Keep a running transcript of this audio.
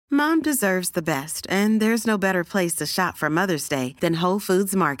Mom deserves the best, and there's no better place to shop for Mother's Day than Whole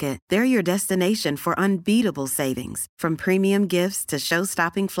Foods Market. They're your destination for unbeatable savings, from premium gifts to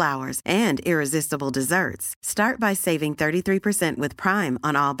show-stopping flowers and irresistible desserts. Start by saving 33% with Prime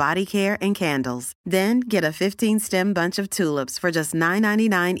on all body care and candles. Then get a 15-stem bunch of tulips for just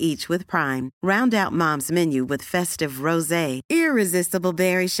 $9.99 each with Prime. Round out Mom's menu with festive rosé, irresistible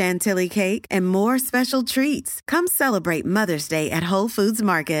berry chantilly cake, and more special treats. Come celebrate Mother's Day at Whole Foods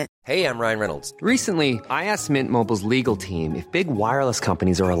Market. Hey, I'm Ryan Reynolds. Recently, I asked Mint Mobile's legal team if big wireless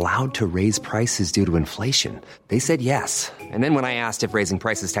companies are allowed to raise prices due to inflation. They said yes. And then when I asked if raising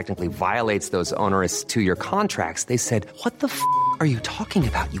prices technically violates those onerous two-year contracts, they said, "What the f*** are you talking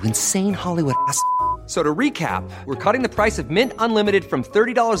about, you insane Hollywood ass?" So to recap, we're cutting the price of Mint Unlimited from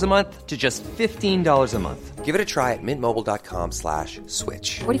 $30 a month to just $15 a month. Give it a try at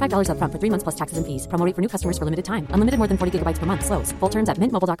mintmobile.com/switch. $45 up front for 3 months plus taxes and fees. Promo rate for new customers for limited time. Unlimited more than 40 gigabytes per month. Slows full terms at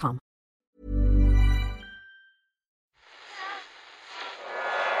mintmobile.com.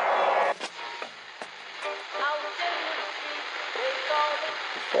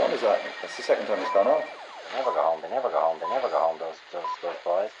 What time is that? That's the second time it's gone off. They never go home, those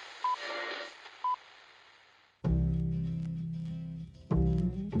boys.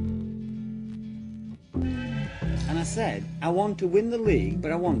 And I said, I want to win the league,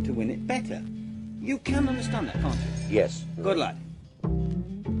 but I want to win it better. You can understand that, can't you? Yes. Good lad.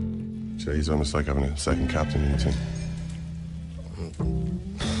 So he's almost like having a second captain in the team.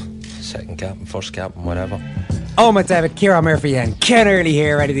 Second captain, first captain, whatever. Oh, my David, Ciarán Murphy and Ken Early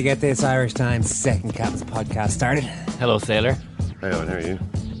here, ready to get this Irish Times Second Captain's podcast started. Hello, Sailor. Hey, Owen, how are you?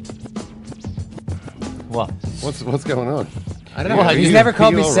 What? What's going on? I don't know. He's never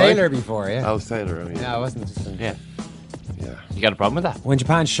called me Sailor right? before, yeah? I was Sailor, I mean. No, I wasn't. Yeah. Yeah. You got a problem with that? When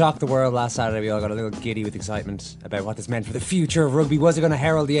Japan shocked the world last Saturday, we all got a little giddy with excitement about what this meant for the future of rugby. Was it going to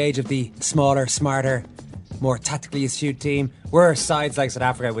herald the age of the smaller, smarter, more tactically astute team? Were sides like South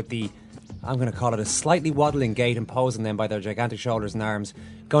Africa with the, I'm going to call it a slightly waddling gait imposing them by their gigantic shoulders and arms,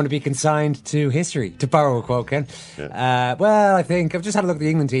 going to be consigned to history, to borrow a quote, Ken? Yeah. Well, I think I've just had a look at the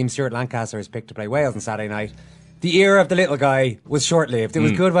England team. Stuart Lancaster is picked to play Wales on Saturday night. The era of the little guy was short-lived. It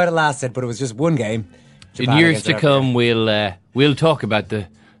was good while it lasted, but it was just one game. Japan, in years to come, we'll talk about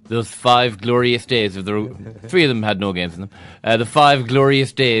those 5 glorious days of the 3 of them had no games in them. The 5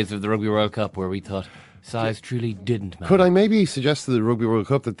 glorious days of the Rugby World Cup, where we thought size truly didn't matter. Could I maybe suggest to the Rugby World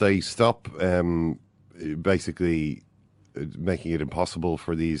Cup that they stop basically making it impossible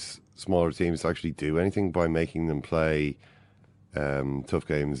for these smaller teams to actually do anything by making them play tough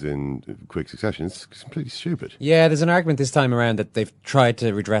games in quick succession? It's completely stupid. Yeah, there's an argument this time around that they've tried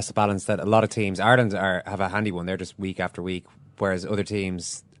to redress the balance that a lot of teams, Ireland have a handy one, they're just week after week, whereas other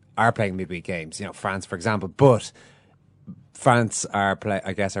teams are playing midweek games, France for example, but France are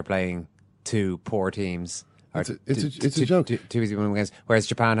playing 2 poor teams. It's a joke. Two easy win games, whereas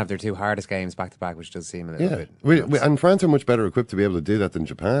Japan have their 2 hardest games back to back, which does seem a little bit. And France are much better equipped to be able to do that than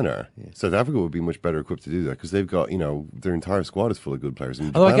Japan are. Yeah. South Africa would be much better equipped to do that because they've got, their entire squad is full of good players.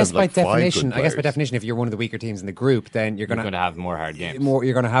 Although I guess by definition, if you're one of the weaker teams in the group, then you're going to have more hard games.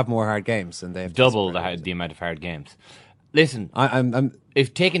 You're going to have more hard games, and they have double the amount of hard games. Listen,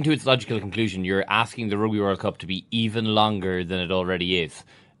 if taken to its logical conclusion, you're asking the Rugby World Cup to be even longer than it already is,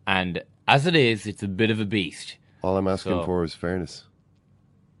 and as it is, it's a bit of a beast. All I'm asking for is fairness.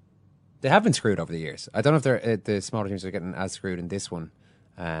 They have been screwed over the years. I don't know if the smaller teams are getting as screwed in this one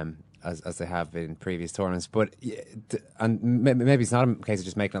as they have in previous tournaments. But and maybe it's not a case of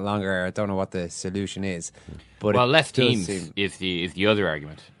just making it longer. I don't know what the solution is. But less teams is the other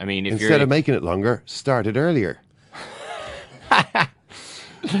argument. I mean, if instead of making it longer, start it earlier.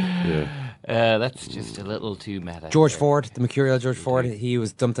 Yeah. That's just a little too meta. George Ford, the mercurial George Ford, he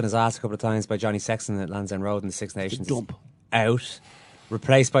was dumped on his ass a couple of times by Johnny Sexton at Lansdowne Road in the Six Nations. Out,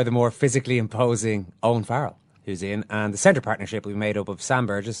 replaced by the more physically imposing Owen Farrell, who's in, and the centre partnership will be made up of Sam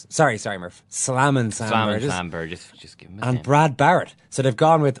Burgess. Sorry, Murph. Sam Burgess. Just give him a and Brad Barrett. So they've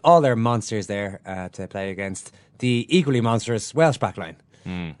gone with all their monsters there to play against the equally monstrous Welsh backline.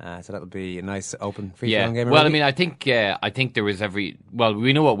 So that'll be a nice open free-flowing game. Well, I mean, I think there was we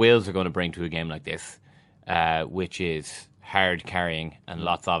know what Wales are going to bring to a game like this, which is hard carrying and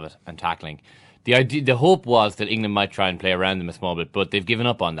lots of it and tackling. The hope was that England might try and play around them a small bit, but they've given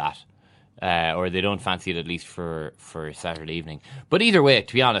up on that, or they don't fancy it at least for Saturday evening. But either way,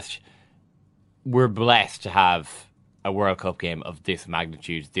 to be honest, we're blessed to have a World Cup game of this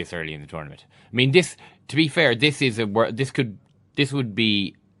magnitude this early in the tournament. I mean, to be fair, this would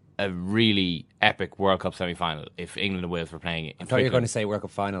be a really epic World Cup semi-final if England and Wales were playing. I thought you were going to say World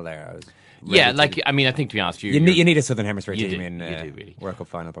Cup final there. I was I think to be honest, you need a Southern Hemisphere you team do, in you do, really. World Cup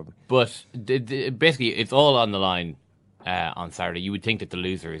final probably. But basically, it's all on the line on Saturday. You would think that the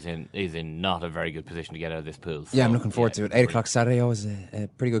loser is in not a very good position to get out of this pool. So, yeah, I'm looking forward to it. 8 o'clock Saturday, always a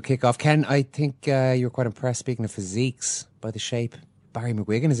pretty good kick-off. Ken, I think you were quite impressed, speaking of physiques, by the shape Barry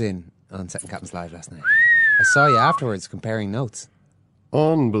McGuigan is in on Second Captain's Live last night. I saw you afterwards comparing notes.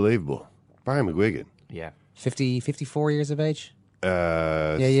 Unbelievable. Barry McGuigan. Yeah. 54 years of age?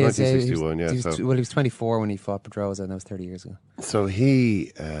 1961, he was 24 when he fought Pedroza, and that was 30 years ago. So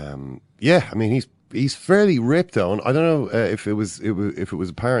he, he's fairly ripped on. I don't know if it was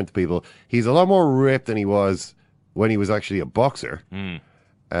apparent to people. He's a lot more ripped than he was when he was actually a boxer.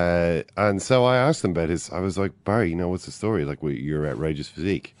 And so I asked him about I was like, Barry, what's the story? Like, your outrageous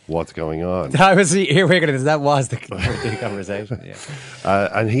physique. What's going on? That was the conversation. Yeah.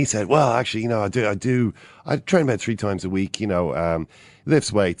 And he said, well, actually, I train about 3 times a week,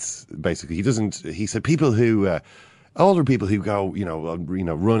 lifts weights, basically. He said older people who go,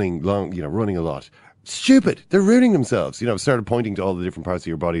 running a lot. Stupid. They're ruining themselves. Started pointing to all the different parts of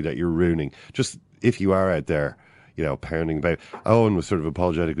your body that you're ruining. Just if you are out there, pounding about. Owen was sort of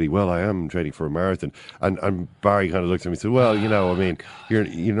apologetically, well, I am training for a marathon. And Barry kind of looked at me and said, well, you're not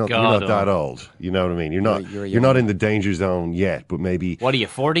that old. You know what I mean? You're not in the danger zone yet, but maybe. What are you,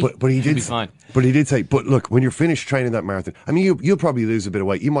 40? But he did. Be fine. But he did say, but look, when you're finished training that marathon, I mean, you'll probably lose a bit of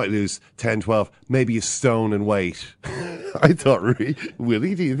weight. You might lose 10, 12, maybe a stone in weight. I thought, really? Will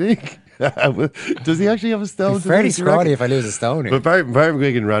he, do you think? Does he actually have a stone? I'm fairly scrawny if I lose a stone here. But Barry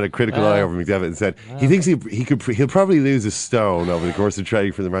McGuigan ran a critical eye over McDevitt and said he thinks he'll probably lose a stone over the course of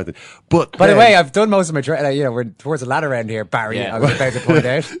training for the marathon. But by the way, I've done most of my training. We're towards the latter end here, Barry. Yeah. I was about to point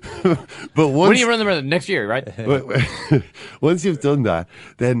out. But when do you run the marathon? Next year, right? Once you've done that,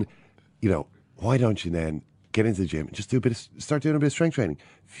 then why don't you then get into the gym and just start doing a bit of strength training.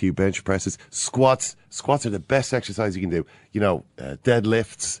 A few bench presses, squats. Squats are the best exercise you can do.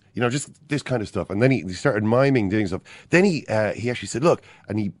 Deadlifts, just this kind of stuff. And then he started miming doing stuff. Then he actually said, look,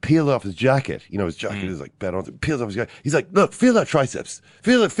 and he peeled off his jacket. His jacket is like bent on. Peels off his jacket. He's like, look, feel that triceps.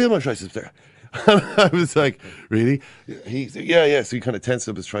 Feel my triceps there. And I was like, really? He said, yeah. So he kind of tensed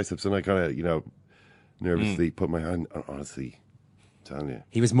up his triceps, and I kind of, nervously put my hand, honestly, telling you.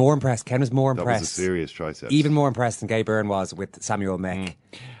 He was more impressed. Ken was more impressed. That was a serious triceps. Even more impressed than Gay Byrne was with Samuel Meck.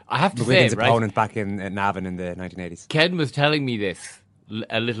 I have to McGuigan's say, right, opponent back in Navan in the 1980s. Ken was telling me this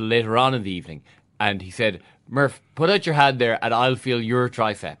a little later on in the evening, and he said, Murph, put out your hand there and I'll feel your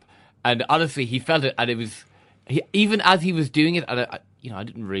tricep. And honestly, he felt it, and it was, even as he was doing it, and I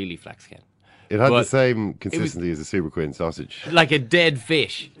didn't really flex, Ken. It had the same consistency as a Super Queen sausage. Like a dead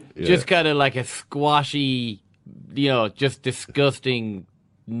fish. Yeah. Just kind of like a squashy, just disgusting,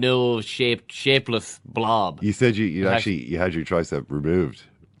 shapeless blob. You said you had your tricep removed.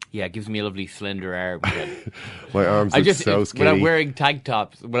 Yeah, it gives me a lovely slender arm. My arms are so skinny. When I'm wearing tank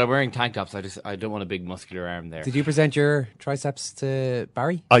tops, I don't want a big muscular arm there. Did you present your triceps to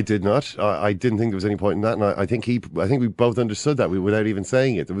Barry? I did not. I didn't think there was any point in that, and I think we both understood that without even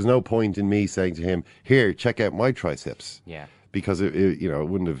saying it. There was no point in me saying to him, "Here, check out my triceps." Yeah, because it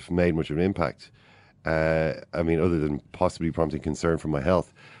wouldn't have made much of an impact. Other than possibly prompting concern for my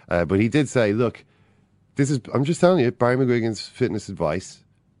health. But he did say, "Look, I'm just telling you, Barry McGuigan's fitness advice."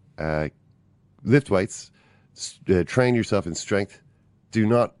 Lift weights, train yourself in strength. Do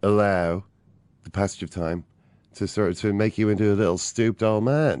not allow the passage of time to make you into a little stooped old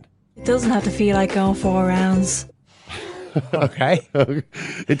man. It doesn't have to feel like going 4 rounds. Okay.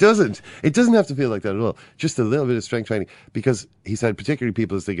 It doesn't have to feel like that at all. Just a little bit of strength training, because he said particularly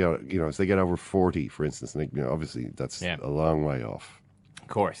people as they get over 40, for instance, and obviously that's a long way off. Of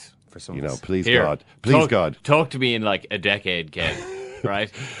course, for some, please God, talk to me in like a decade, Ken.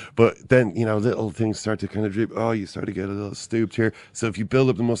 Right. But then, little things start to kind of drip. Oh, you start to get a little stooped here. So if you build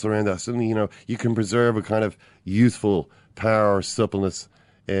up the muscle around that, suddenly, you can preserve a kind of youthful power, suppleness,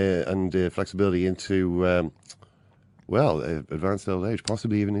 and flexibility into, advanced old age,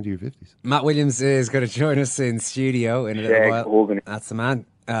 possibly even into your 50s. Matt Williams is going to join us in studio in a little while. That's the man.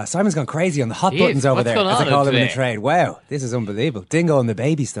 Simon's gone crazy on the hot buttons over there, as I call them in the trade. Wow, this is unbelievable. Dingo and the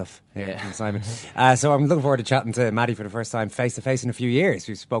baby stuff here from Simon. So I'm looking forward to chatting to Matty for the first time face-to-face in a few years.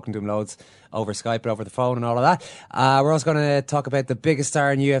 We've spoken to him loads over Skype and over the phone and all of that. We're also going to talk about the biggest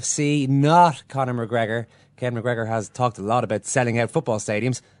star in UFC, not Conor McGregor. Ken McGregor has talked a lot about selling out football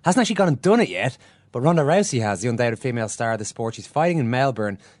stadiums. Hasn't actually gone and done it yet. But Ronda Rousey has, the undoubted female star of the sport. She's fighting in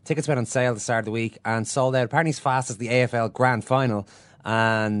Melbourne. Tickets went on sale at the start of the week and sold out apparently as fast as the AFL Grand Final.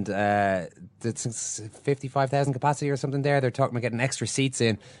 and it's 55,000 capacity or something there. They're talking about getting extra seats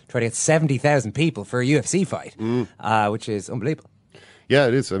in, trying to get 70,000 people for a UFC fight, which is unbelievable. Yeah,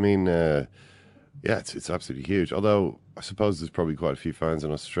 it is. I mean, it's absolutely huge. Although I suppose there's probably quite a few fans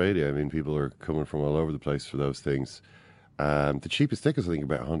in Australia. I mean, people are coming from all over the place for those things. The cheapest tickets, I think,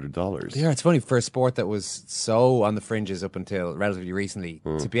 about $100. Yeah, it's funny for a sport that was so on the fringes up until relatively recently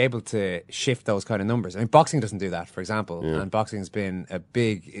to be able to shift those kind of numbers. I mean, boxing doesn't do that, for example, and boxing's been a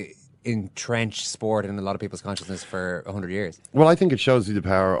big entrenched sport in a lot of people's consciousness for 100 years. Well, I think it shows you the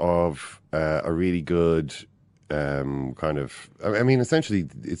power of a really good kind of. I mean, essentially,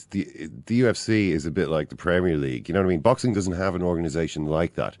 it's the UFC is a bit like the Premier League. You know what I mean? Boxing doesn't have an organization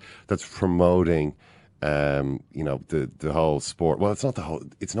like that that's promoting. The whole sport. Well, it's not the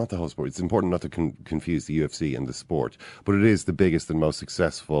whole sport. It's important not to confuse the UFC and the sport, but it is the biggest and most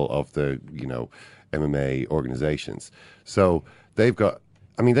successful of the, MMA organizations. So they've got,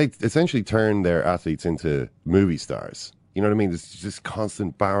 they essentially turn their athletes into movie stars. You know what I mean? There's this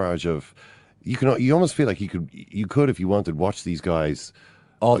constant barrage of, you almost feel like you could, if you wanted, watch these guys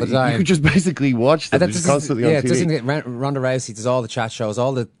all the time. You could just basally watch them just constantly on TV. Ronda Rousey does all the chat shows,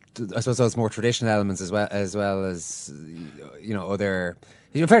 all the, I suppose, those more traditional elements as well as other.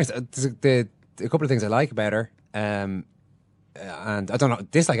 In fairness, a couple of things I like about her, and I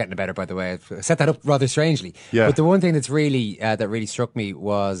don't dislike getting better. By the way, I set that up rather strangely. Yeah. But the one thing that's really that really struck me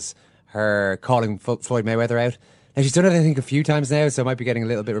was her calling Floyd Mayweather out. Now she's done it, I think, a few times now, so it might be getting a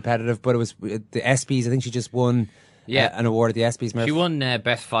little bit repetitive. But it was the ESPYs. I think she just won. An award at the ESPYs. Murph. She won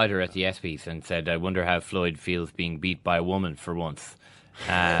Best Fighter at the ESPYs and said, "I wonder how Floyd feels being beat by a woman for once."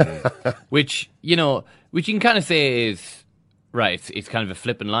 Which you can kind of say is right. It's kind of a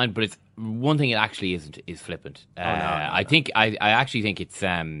flippant line, but it's one thing it actually isn't is flippant. I actually think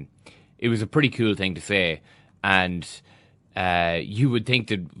it was a pretty cool thing to say, and you would think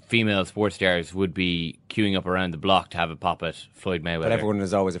that female sports stars would be queuing up around the block to have a pop at Floyd Mayweather. But everyone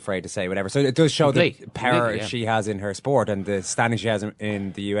is always afraid to say whatever. So it does show the power she has in her sport and the standing she has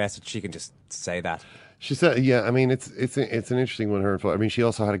in the US that she can just say that. She said, "Yeah, I mean, it's an interesting one." I mean, she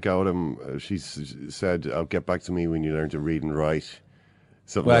also had a go at him. She said, "I'll get back to me when you learn to read and write."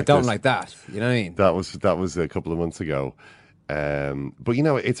 Well, I don't like that. You know what I mean? That was a couple of months ago. But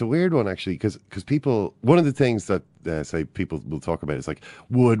it's a weird one actually because people. One of the things that say people will talk about is like,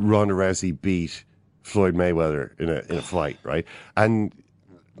 would Ronda Rousey beat Floyd Mayweather in a fight, right? And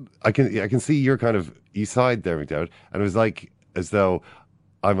I can see your you side there, McDowd, and it was like as though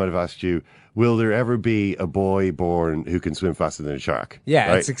I might have asked you, will there ever be a boy born who can swim faster than a shark? Yeah,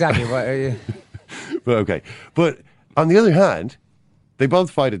 right? That's exactly what. But okay. But on the other hand, they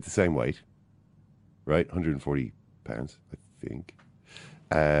both fight at the same weight, right? 140 pounds, I think.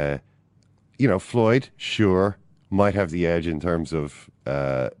 Floyd, sure, might have the edge in terms of,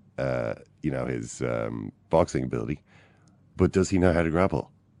 his boxing ability. But does he know how to grapple?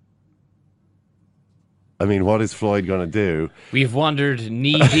 I mean, what is Floyd going to do? We've wandered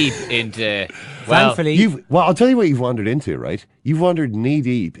knee-deep into... Thankfully... I'll tell you what you've wandered into, right? You've wandered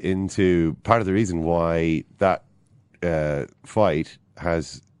knee-deep into part of the reason why that fight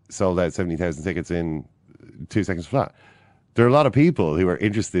has sold out 70,000 tickets in 2 seconds flat. There are a lot of people who are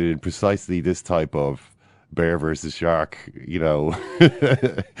interested in precisely this type of bear versus shark,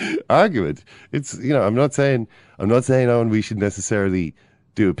 argument. It's, I'm not saying, Owen, we should necessarily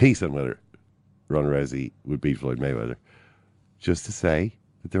do a piece on whether Ronda Rousey would beat Floyd Mayweather. Just to say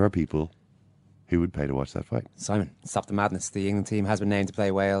that there are people who would pay to watch that fight. Simon, stop the madness. The England team has been named to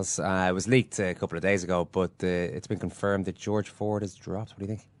play Wales. It was leaked a couple of days ago, but it's been confirmed that George Ford has dropped. What do you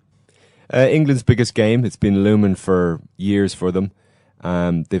think? England's biggest game. It's been looming for years for them.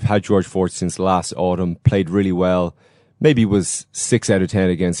 They've had George Ford since last autumn, played really well. Maybe was 6 out of 10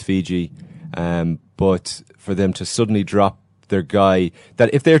 against Fiji. But for them to suddenly drop their guy,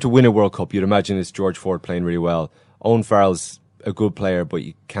 that if they're to win a World Cup, you'd imagine it's George Ford playing really well. Owen Farrell's a good player, but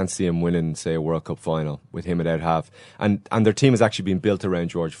you can't see him winning, say, a World Cup final with him at out half. And their team has actually been built around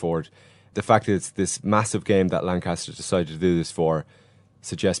George Ford. The fact that it's this massive game that Lancaster decided to do this for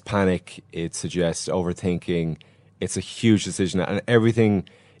suggests panic, it suggests overthinking. It's a huge decision, and everything,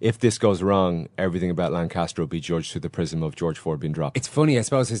 if this goes wrong, everything about Lancaster will be judged through the prism of George Ford being dropped. It's funny, I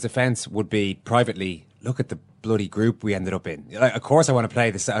suppose his defence would be privately, look at the bloody group we ended up in. Like, of course I want to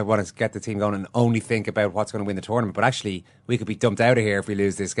play this, I want to get the team going and only think about what's going to win the tournament, but actually we could be dumped out of here if we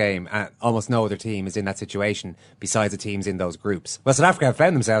lose this game, and almost no other team is in that situation besides the teams in those groups. Well, South Africa have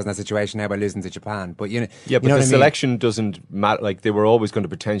found themselves in that situation now by losing to Japan, but but the selection doesn't matter. Like, they were always going to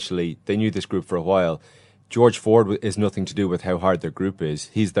potentially, they knew this group for a while. George Ford is nothing to do with how hard their group is.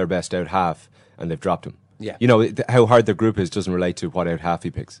 He's their best out half, and they've dropped him. Yeah. You know, how hard the group is doesn't relate to what out half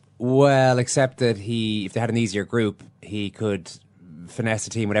he picks. Well, except that if they had an easier group, he could finesse the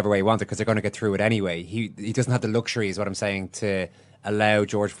team whatever way he wanted because they're going to get through it anyway. He doesn't have the luxury, is what I'm saying, to allow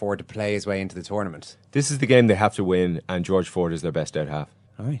George Ford to play his way into the tournament. This is the game they have to win, and George Ford is their best out half.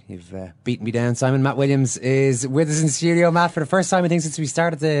 All right, you've beaten me down, Simon. Matt Williams is with us in the studio. Matt, for the first time, I think, since we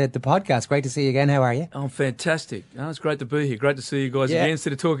started the podcast. Great to see you again. How are you? I'm fantastic. Oh, it's great to be here. Great to see you guys again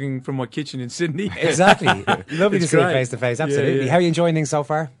instead of talking from my kitchen in Sydney. Exactly. Lovely to see you face to face. Absolutely. Yeah. How are you enjoying things so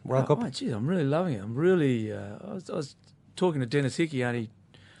far? World Cup? Oh, geez, I'm really loving it. I'm really. I was talking to Dennis Hickey only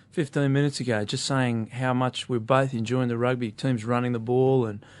 15 minutes ago, just saying how much we're both enjoying the rugby. Teams running the ball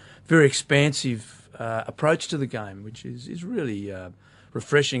and very expansive approach to the game, which is really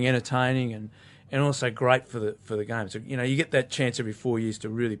refreshing, entertaining, and also great for the game. So you get that chance every 4 years to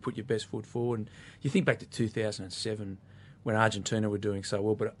really put your best foot forward. And you think back to 2007 when Argentina were doing so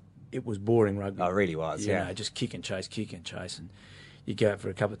well, but it was boring rugby. Oh, it really was. Yeah, just kick and chase, and you go out for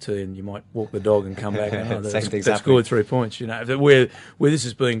a cup of tea and you might walk the dog and come back and they scored 3 points. Where this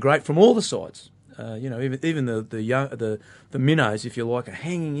has been great from all the sides. Even the minnows, if you like, are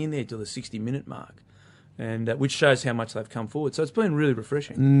hanging in there till the 60-minute mark. And which shows how much they've come forward. So it's been really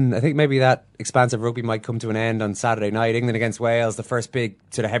refreshing. I think maybe that expansive rugby might come to an end on Saturday night. England against Wales, the first big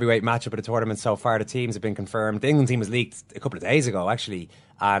sort of heavyweight matchup of the tournament so far. The teams have been confirmed. The England team was leaked a couple of days ago, actually.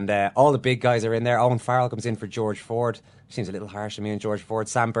 And all the big guys are in there. Owen Farrell comes in for George Ford. Seems a little harsh to me and George Ford.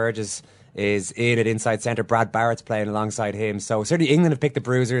 Sam Burgess is in at inside centre. Brad Barrett's playing alongside him. So certainly England have picked the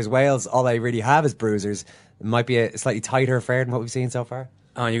bruisers. Wales, all they really have is bruisers. It might be a slightly tighter affair than what we've seen so far.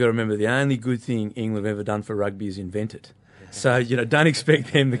 Oh, and you've got to remember, the only good thing England have ever done for rugby is invent it. So, don't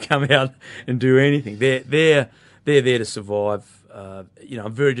expect them to come out and do anything. They're there to survive.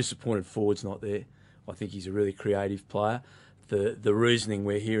 I'm very disappointed Ford's not there. I think he's a really creative player. The reasoning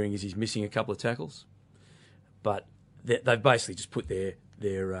we're hearing is he's missing a couple of tackles. But they've basically just put their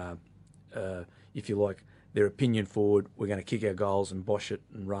if you like, their opinion forward. We're going to kick our goals and bosh it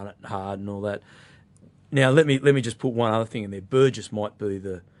and run it hard and all that. Now, let me just put one other thing in there. Burgess might be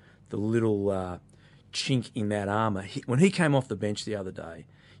the little chink in that armour. When he came off the bench the other day,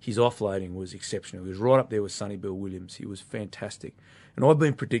 his offloading was exceptional. He was right up there with Sonny Bill Williams. He was fantastic. And I've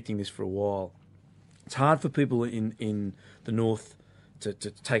been predicting this for a while. It's hard for people in the North to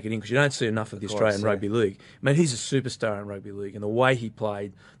take it in because you don't see enough of the Australian Rugby League. Mate, he's a superstar in Rugby League, and the way he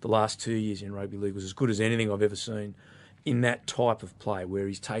played the last 2 years in Rugby League was as good as anything I've ever seen in that type of play where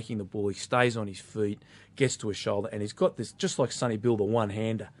he's taking the ball, he stays on his feet, gets to his shoulder, and he's got this, just like Sonny Bill, the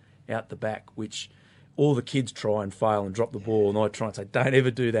one-hander out the back, which all the kids try and fail and drop the ball, and I try and say, don't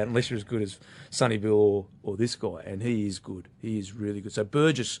ever do that unless you're as good as Sonny Bill or this guy, and he is good. He is really good. So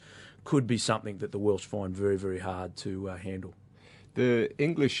Burgess could be something that the Welsh find very, very hard to handle. The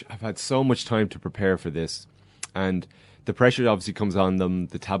English have had so much time to prepare for this, and the pressure obviously comes on them.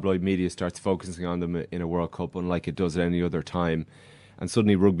 The tabloid media starts focusing on them in a World Cup unlike it does at any other time, and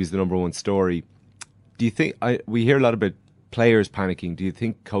suddenly rugby's the number one story. Do you think, we hear a lot about players panicking, do you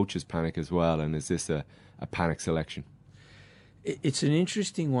think coaches panic as well, and is this a panic selection? It's an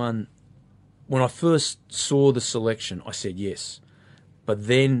interesting one. When I first saw the selection, I said yes. But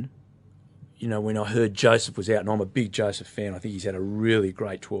then, when I heard Joseph was out, and I'm a big Joseph fan, I think he's had a really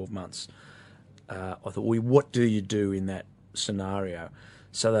great 12 months. I thought, well, what do you do in that scenario?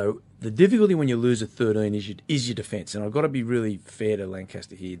 So the difficulty when you lose a 13 is your defence, and I've got to be really fair to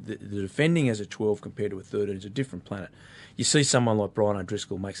Lancaster here. The defending as a 12 compared to a 13 is a different planet. You see someone like Brian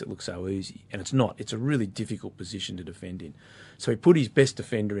O'Driscoll makes it look so easy, and it's not. It's a really difficult position to defend in. So he put his best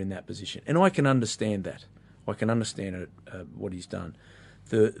defender in that position, and I can understand that. I can understand what he's done.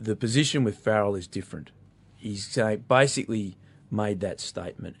 The position with Farrell is different. He's basically made that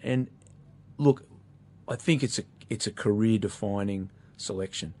statement, and look, I think it's a career-defining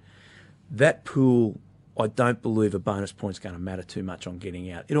selection. That pool, I don't believe a bonus point's going to matter too much on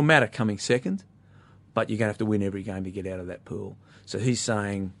getting out. It'll matter coming second, but you're going to have to win every game to get out of that pool. So he's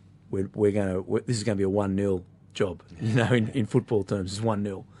saying this is going to be a 1-0 job. In football terms, it's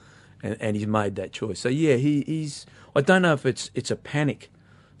 1-0, and he's made that choice. So yeah, he's. I don't know if it's a panic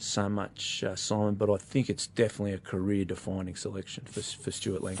so much, Simon, but I think it's definitely a career-defining selection for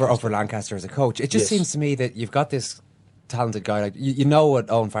Stuart Lancaster. For Lancaster as a coach. It just seems to me that you've got this talented guy. Like you know what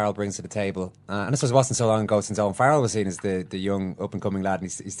Owen Farrell brings to the table. And I suppose it wasn't so long ago since Owen Farrell was seen as the young, up-and-coming lad,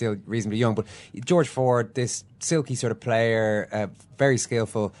 and he's still reasonably young. But George Ford, this silky sort of player, very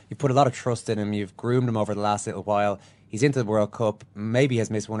skillful. You've put a lot of trust in him. You've groomed him over the last little while. He's into the World Cup. Maybe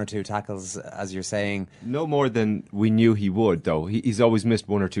has missed one or two tackles, as you're saying. No more than we knew he would, though. He's always missed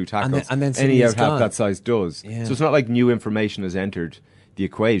one or two tackles. And then any out half that size does. Yeah. So it's not like new information has entered the the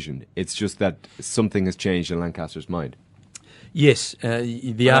equation. It's just that something has changed in Lancaster's mind. Yes,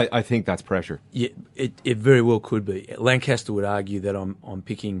 I think that's pressure. Yeah, it very well could be. Lancaster would argue that I'm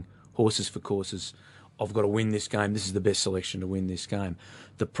picking horses for courses. I've got to win this game. This is the best selection to win this game.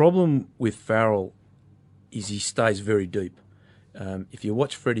 The problem with Farrell is he stays very deep. If you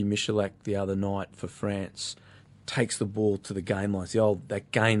watch Freddie Michalak the other night for France, takes the ball to the gain line. It's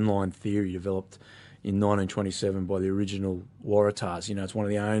that gain line theory developed in 1927 by the original Waratahs. It's one of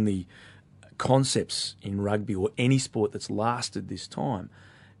the only concepts in rugby or any sport that's lasted this time.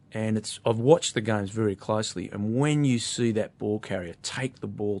 And I've watched the games very closely, and when you see that ball carrier take the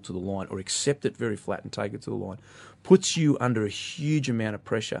ball to the line or accept it very flat and take it to the line, puts you under a huge amount of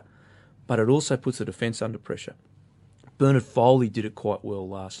pressure, but it also puts the defence under pressure. Bernard Foley did it quite well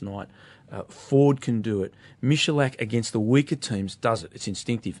last night. Ford can do it. Michalak against the weaker teams does it. It's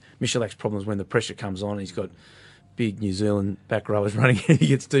instinctive. Michalak's problem is when the pressure comes on, he's got big New Zealand back rowers running and he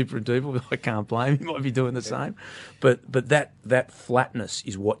gets deeper and deeper. I can't blame him. He might be doing the same. But that flatness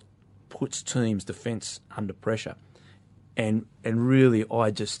is what puts teams' defence under pressure. And really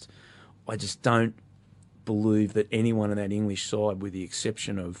I just don't believe that anyone in that English side, with the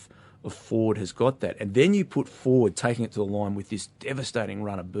exception of Ford, has got that. And then you put Ford taking it to the line with this devastating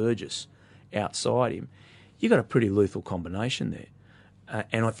run of Burgess outside him. You've got a pretty lethal combination there.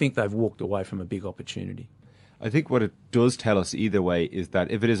 And I think they've walked away from a big opportunity. I think what it does tell us either way is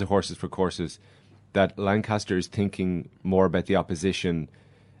that if it is a horses for courses, that Lancaster is thinking more about the opposition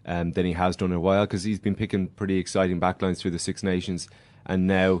than he has done in a while, because he's been picking pretty exciting backlines through the Six Nations, and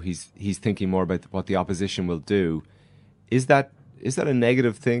now he's thinking more about what the opposition will do. Is that a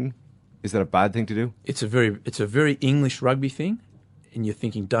negative thing? Is that a bad thing to do? It's a very English rugby thing, and you're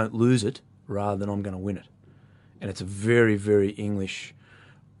thinking don't lose it rather than I'm going to win it. And it's a very, very English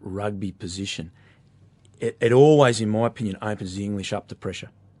rugby position. It always, in my opinion, opens the English up to pressure.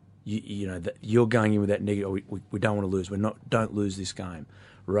 You're going in with that negative. We don't want to lose. Don't lose this game,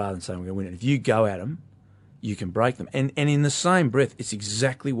 rather than saying we're going to win it. If you go at them, you can break them. And in the same breath, it's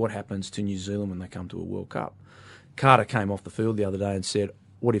exactly what happens to New Zealand when they come to a World Cup. Carter came off the field the other day and said,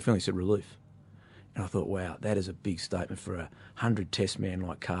 "What are you feeling?" He said, "Relief." And I thought, wow, that is a big statement for a 100-test man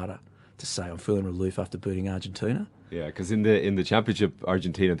like Carter to say, "I'm feeling relief after beating Argentina." Yeah, because in the championship,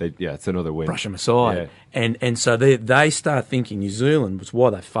 Argentina, it's another win. Brush them aside. Yeah. And so they start thinking, New Zealand was why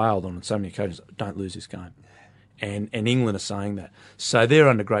they failed on so many occasions, don't lose this game. And England are saying that. So they're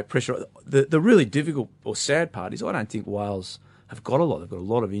under great pressure. The really difficult or sad part is I don't think Wales have got a lot. They've got a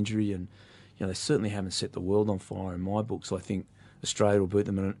lot of injury, and they certainly haven't set the world on fire in my book. So I think Australia will beat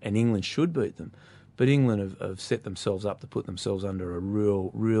them and England should beat them. But England have set themselves up to put themselves under a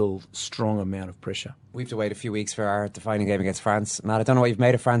real strong amount of pressure. We have to wait a few weeks for our defining game against France. Matt, I don't know what you've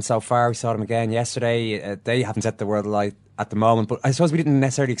made of France so far. We saw them again yesterday. They haven't set the world alight at the moment, but I suppose we didn't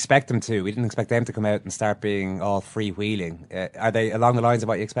necessarily expect them to. We didn't expect them to come out and start being all freewheeling. Are they along the lines of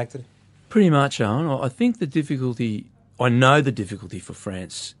what you expected? Pretty much, Owen. I think the difficulty for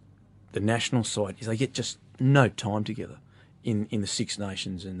France, the national side, is they get just no time together in the Six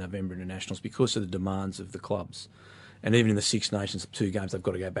Nations and November Internationals because of the demands of the clubs. And even in the Six Nations, 2 games, they've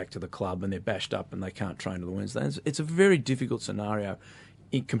got to go back to the club and they're bashed up and they can't train to the Wednesday. It's a very difficult scenario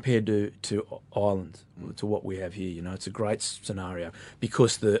compared to Ireland, to what we have here. It's a great scenario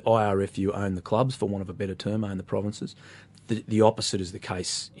because the IRFU own the clubs, for want of a better term, own the provinces. The opposite is the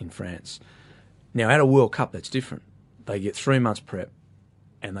case in France. Now, at a World Cup, that's different. They get 3 months prep,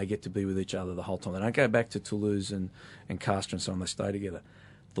 and they get to be with each other the whole time. They don't go back to Toulouse and Castres and so on. They stay together.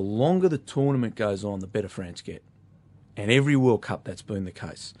 The longer the tournament goes on, the better France get. And every World Cup, that's been the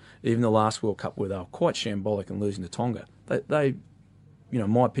case. Even the last World Cup, where they were quite shambolic and losing to Tonga, they in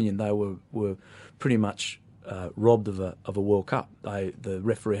my opinion, they were pretty much robbed of a World Cup. The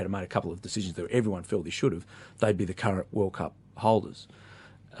referee had made a couple of decisions that everyone felt he should have. They'd be the current World Cup holders.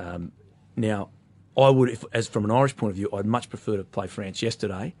 Now, I would, as from an Irish point of view, I'd much prefer to play France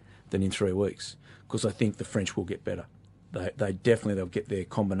yesterday than in 3 weeks, because I think the French will get better. They'll get their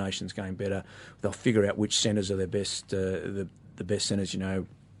combinations going better. They'll figure out which centres are their best, the best centres.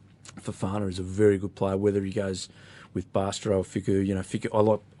 Fofana is a very good player. Whether he goes with Bastro or Ficou, I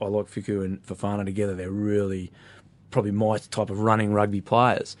like Ficou and Fofana together. They're really probably my type of running rugby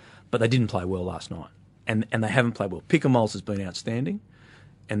players. But they didn't play well last night, and they haven't played well. Picamoles has been outstanding.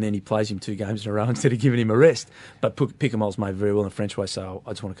 And then he plays him 2 games in a row instead of giving him a rest. But Picamoles made very well in the French way, so I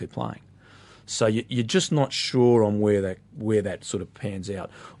just want to keep playing. So you're just not sure on where that sort of pans out.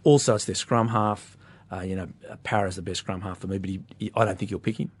 Also, it's their scrum half. Parra's the best scrum half for me, but I don't think he'll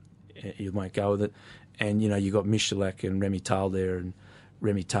pick him. He won't go with it. And, you've got Michalak and Remy Tal there, and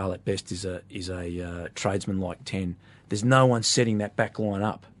Remy Tal at best is a tradesman like 10. There's no one setting that back line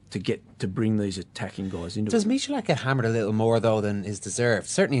up to bring these attacking guys into Does it. Michalak get hammered a little more, though, than is deserved?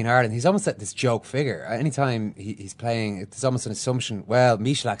 Certainly in Ireland, he's almost at this joke figure. Anytime he's playing, it's almost an assumption, well,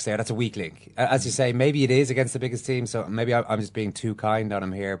 Michalak's there, that's a weak link. As you say, maybe it is against the biggest team, so maybe I'm just being too kind on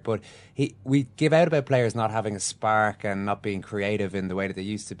him here. But we give out about players not having a spark and not being creative in the way that they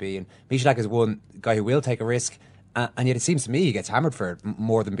used to be. And Michalak is one guy who will take a risk. And yet it seems to me he gets hammered for it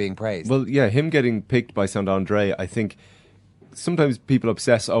more than being praised. Well, yeah, him getting picked by Saint-André, I think sometimes people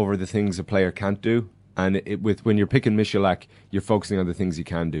obsess over the things a player can't do. And when you're picking Michalak, you're focusing on the things he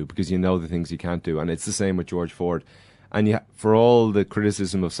can do because you know the things he can't do. And it's the same with George Ford. And for all the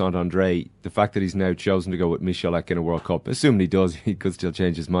criticism of Saint-André, the fact that he's now chosen to go with Michalak in a World Cup, assuming he does, he could still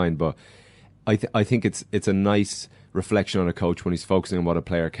change his mind. But I think it's a nice reflection on a coach when he's focusing on what a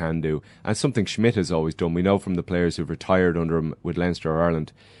player can do. And something Schmidt has always done. We know from the players who've retired under him with Leinster or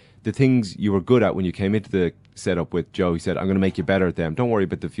Ireland, the things you were good at when you came into the setup with Joe, he said, I'm going to make you better at them. Don't worry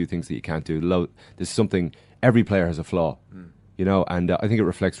about the few things that you can't do. There's something, every player has a flaw, and I think it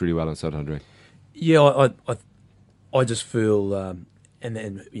reflects really well on Saint-André. Yeah, I just feel, and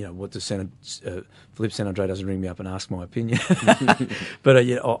then, what does Philippe Saint-André doesn't ring me up and ask my opinion. But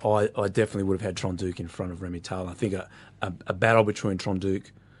I definitely would have had Tronduc in front of Remy Tal. I think a battle between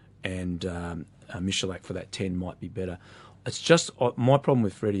Tronduc and Michalak for that 10 might be better. It's just my problem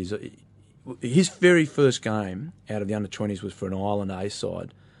with Freddie is his very first game out of the under-20s was for an Ireland A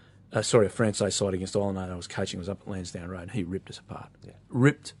side. A France A side against Ireland A. I was coaching, was up at Lansdowne Road, and he ripped us apart. Yeah.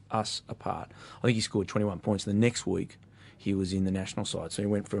 Ripped us apart. I think he scored 21 points. The next week, he was in the national side. So he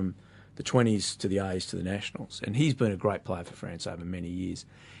went from the 20s to the A's to the nationals. And he's been a great player for France over many years.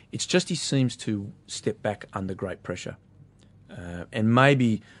 It's just he seems to step back under great pressure. And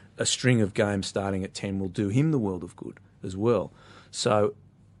maybe a string of games starting at 10 will do him the world of good as well. So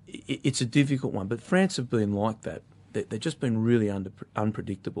it's a difficult one. But France have been like that. They've just been really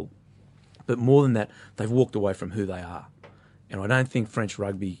unpredictable. But more than that, they've walked away from who they are. And I don't think French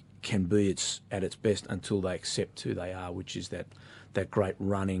rugby can be at its best until they accept who they are, which is that great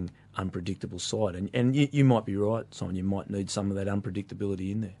running, unpredictable side. And you might be right, Simon, you might need some of that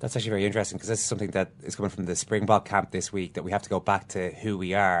unpredictability in there. That's actually very interesting because this is something that is coming from the Springbok camp this week, that we have to go back to who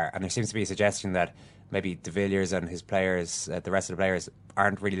we are. And there seems to be a suggestion that maybe De Villiers and his players, the rest of the players,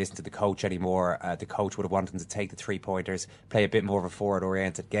 aren't really listening to the coach anymore. The coach would have wanted them to take the 3-pointers, play a bit more of a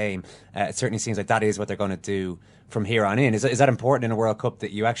forward-oriented game. It certainly seems like that is what they're going to do from here on in. Is that important in a World Cup,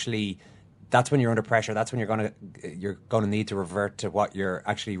 that you actually, that's when you're under pressure, that's when you're going to need to revert to what you're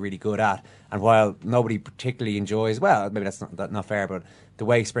actually really good at? And while nobody particularly enjoys, well, maybe that's not fair, but the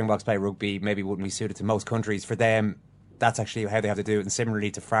way Springboks play rugby maybe wouldn't be suited to most countries, for them that's actually how they have to do it. And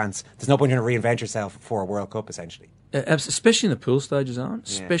similarly to France, there's no point in trying to reinvent yourself for a World Cup, essentially. Especially in the pool stages, aren't?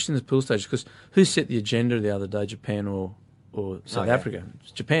 Especially in the pool stages, because who set the agenda the other day, Japan or South Africa?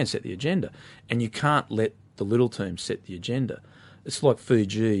 Japan set the agenda, and you can't let the little teams set the agenda. It's like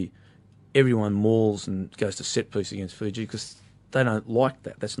Fiji. Everyone mauls and goes to set piece against Fiji because they don't like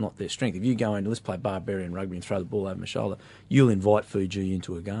that. That's not their strength. If you go in, let's play barbarian rugby and throw the ball over my shoulder, you'll invite Fiji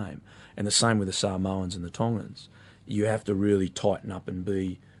into a game. And the same with the Samoans and the Tongans. You have to really tighten up and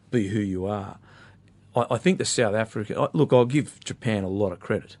be who you are. I think the South Africa... Look, I'll give Japan a lot of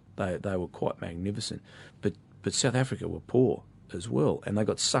credit. They were quite magnificent. But South Africa were poor as well, and they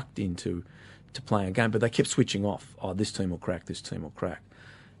got sucked into playing a game, but they kept switching off. Oh, this team will crack, this team will crack.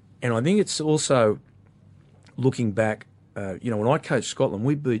 And I think it's also, looking back, when I coached Scotland,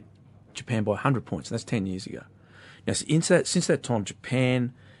 we beat Japan by 100 points, and that's 10 years ago. Now, since that time,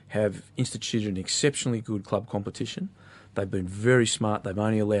 Japan have instituted an exceptionally good club competition. They've been very smart. They've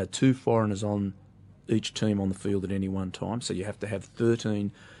only allowed 2 foreigners on each team on the field at any one time, so you have to have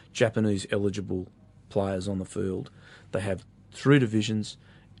 13 Japanese-eligible players on the field. They have 3 divisions,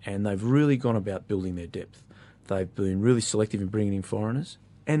 and they've really gone about building their depth. They've been really selective in bringing in foreigners,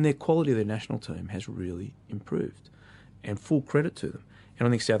 and their quality of their national team has really improved, and full credit to them. And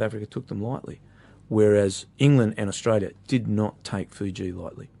I think South Africa took them lightly, whereas England and Australia did not take Fiji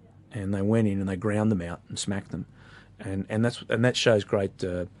lightly. And they went in and they ground them out and smacked them, and that shows great,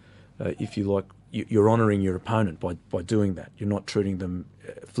 if you like, you're honouring your opponent by doing that. You're not treating them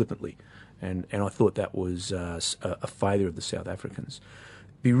flippantly, and I thought that was a failure of the South Africans.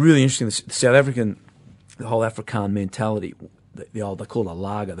 It'd be really interesting. The South African, the whole Afrikaan mentality, the old, they call it a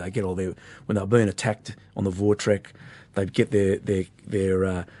lager. They get all their, when they're being attacked on the Voortrek, they get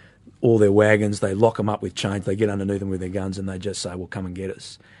their all their wagons, they lock them up with chains, they get underneath them with their guns, and they just say, "Well, come and get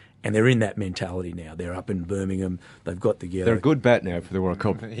us." And they're in that mentality now. They're up in Birmingham. They've got together. They're a good bet now for the World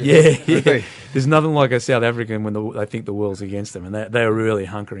Cup. Yeah. There's nothing like a South African when they think the world's against them, and they're really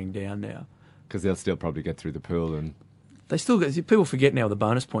hunkering down now. Because they'll still probably get through the pool. And they still get, people forget now the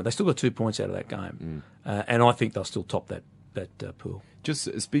bonus point. They still got 2 points out of that game, and I think they'll still top that pool.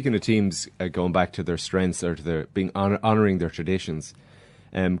 Just speaking of teams going back to their strengths or to their honouring their traditions.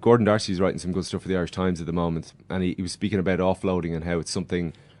 Gordon Darcy's writing some good stuff for the Irish Times at the moment, and he was speaking about offloading and how it's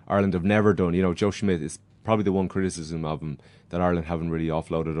something Ireland have never done. You know, Joe Schmidt is probably the one criticism of him, that Ireland haven't really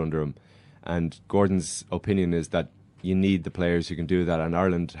offloaded under him. And Gordon's opinion is that you need the players who can do that, and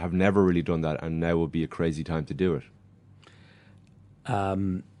Ireland have never really done that, and now would be a crazy time to do it.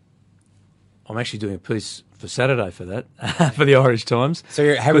 I'm actually doing a piece for Saturday for that, for the Irish Times.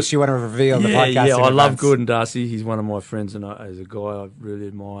 So how much do you want to reveal the podcast? Yeah, I love Gordon Darcy. He's one of my friends, and he's a guy I really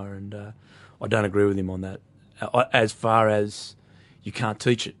admire, and I don't agree with him on that. As far as you can't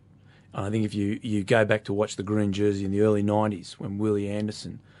teach it. And I think if you go back to watch the green jersey in the early 90s when Willie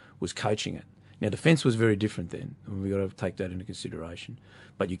Anderson was coaching it. Now, defence was very different then, and we've got to take that into consideration.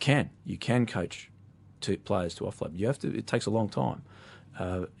 But you can coach players to offload. You have to. It takes a long time.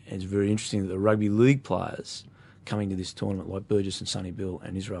 It's very interesting that the rugby league players coming to this tournament, like Burgess and Sonny Bill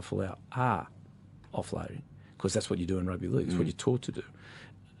and Israel Folau, are offloading, because that's what you do in rugby league. It's what you're taught to do.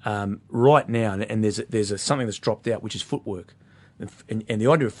 Right now, and there's something that's dropped out, which is footwork. And the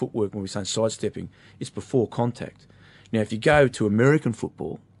idea of footwork, when we're saying sidestepping, it's before contact. Now, if you go to American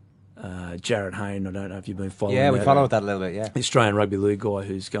football, Jared Hayne, I don't know if you've been following that. Yeah, we followed that a little bit, yeah. The Australian rugby league guy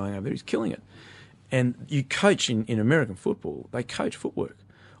who's going over there, he's killing it. And you coach in American football, they coach footwork.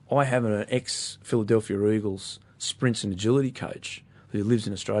 I have an ex-Philadelphia Eagles sprints and agility coach who lives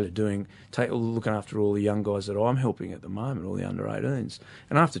in Australia looking after all the young guys that I'm helping at the moment, all the under-18s.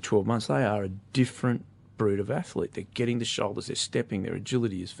 And after 12 months, they are a different breed of athlete. They're getting the shoulders, they're stepping, their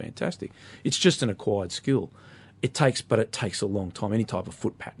agility is fantastic. It's just an acquired skill. It takes a long time. Any type of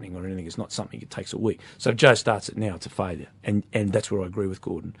foot patterning or anything is not something that takes a week. So if Joe starts it now, it's a failure. And that's where I agree with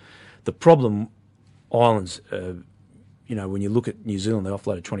Gordon. The problem, Ireland's, when you look at New Zealand, they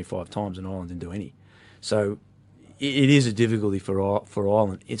offloaded 25 times and Ireland didn't do any. So it is a difficulty for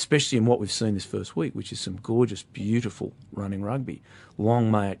Ireland, especially in what we've seen this first week, which is some gorgeous, beautiful running rugby. Long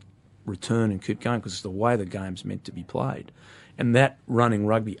may it return and keep going, because it's the way the game's meant to be played. And that running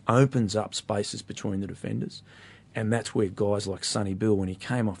rugby opens up spaces between the defenders. And that's where guys like Sonny Bill, when he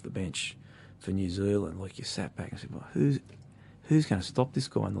came off the bench for New Zealand, like, you sat back and said, well, who's going to stop this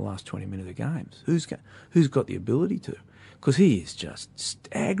guy in the last 20 minutes of games? Who's got the ability to? Because he is just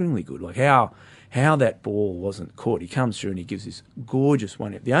staggeringly good. Like how that ball wasn't caught. He comes through and he gives this gorgeous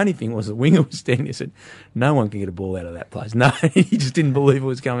one. The only thing was the winger was standing there and said, no one can get a ball out of that place. No, he just didn't believe it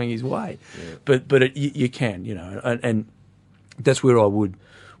was coming his way. Yeah. But you can, and that's where I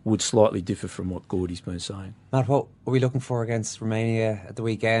would slightly differ from what Gordy's been saying. Matt, what are we looking for against Romania at the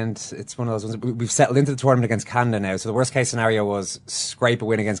weekend? It's one of those ones. We've settled into the tournament against Canada now, so the worst case scenario was scrape a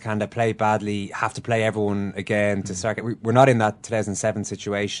win against Canada, play badly, have to play everyone again to start. We're not in that 2007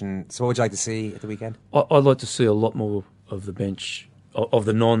 situation. So what would you like to see at the weekend? I'd like to see a lot more of the bench, of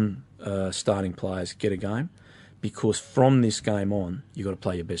the non-starting players get a game, because from this game on, you've got to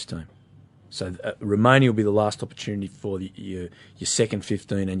play your best team. So Romania will be the last opportunity for your second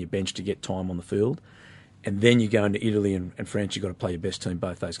 15 and your bench to get time on the field. And then you go into Italy and France, you've got to play your best team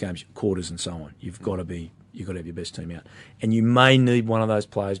both those games, quarters and so on. You've got to have your best team out. And you may need one of those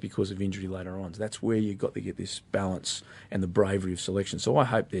players because of injury later on. So that's where you've got to get this balance and the bravery of selection. So I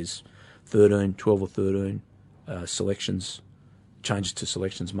hope there's 12 or 13 selections, changes to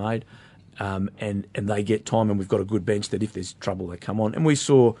selections made. And they get time, and we've got a good bench that if there's trouble, they come on. And we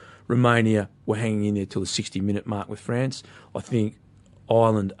saw Romania were hanging in there till the 60-minute mark with France. I think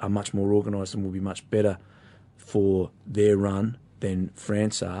Ireland are much more organised and will be much better for their run than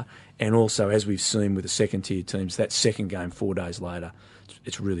France are. And also, as we've seen with the second-tier teams, that second game 4 days later,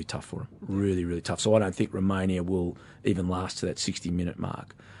 it's really tough for them. Really, really tough. So I don't think Romania will even last to that 60-minute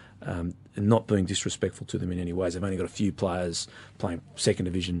mark. And not being disrespectful to them in any ways. They've only got a few players playing second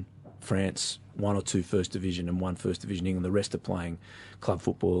division France, 1 or 2 first division and 1 first division England. The rest are playing club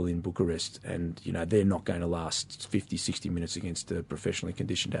football in Bucharest, and they're not going to last 50, 60 minutes against professionally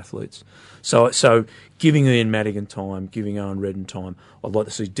conditioned athletes. So giving Ian Madigan time, giving Owen Redden time. I'd like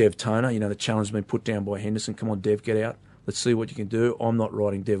to see Dev Toner. The challenge has been put down by Henderson. Come on, Dev, get out. Let's see what you can do. I'm not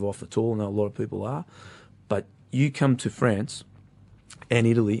writing Dev off at all. I know a lot of people are. But you come to France and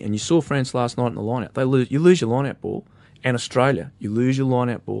Italy, and you saw France last night in the line-out. You lose your line-out ball, and Australia, you lose your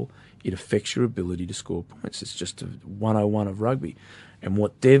line-out ball. It affects your ability to score points. It's just a 101 of rugby. And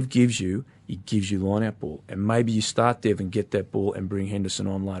what Dev gives you he gives you line-out ball. And maybe you start Dev and get that ball and bring Henderson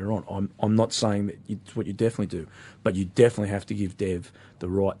on later on. I'm not saying that it's what you definitely do, but you definitely have to give Dev the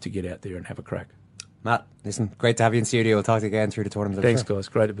right to get out there and have a crack. Matt, listen, great to have you in studio. We'll talk to you again through the tournament. Thanks, guys.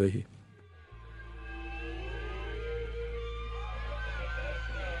 Great to be here.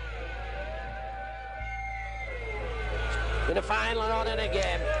 In the final and on in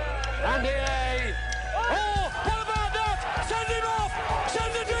again. And here. Oh, what about that? Send him off!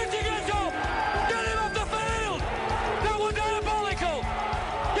 Send the drinking gets off! Get him off the field! That was diabolical!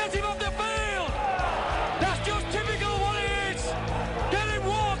 Get him off the field! That's just typical of what it is! Get him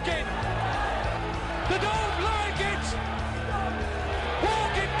walking! They don't like it!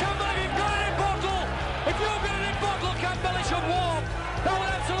 Walking, Campbell, if you've got it in bottle! If you've got it in bottle, Campbell, it should walk! That was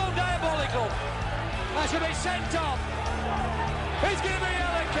absolute diabolical! That should be sent off! He's going to be a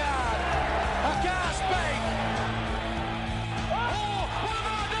yellow card. I can't speak. Oh, what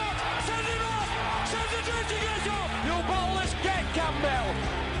about that? Send him off. Send the dirty guys off. You ballless get, Campbell.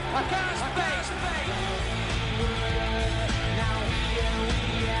 I can't speak. Now here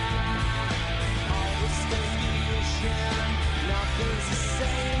we are. All this confusion. Nothing's the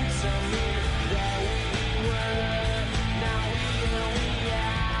same to me. There we were. Now here we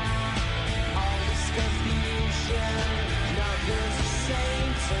are. All this confusion. Nothing's the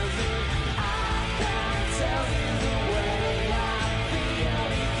same to me. I can't tell you the way I feel,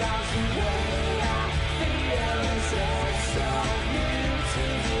 because the way I feel is so new to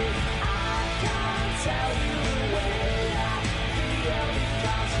you. I can't tell you the way I feel,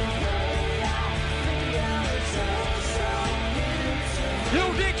 because the way I feel is so new to you. You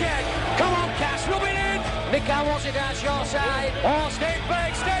dickhead! Come on, Cass, rub it in! Mika wants it down your side. Oh, step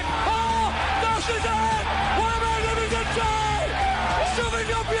back, step. Oh! That's his head! What about Livingston side? Shove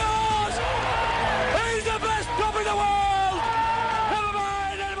it up yours! He's the best club in the world! Never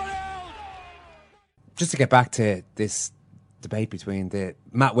mind anybody else! Just to get back to this debate between the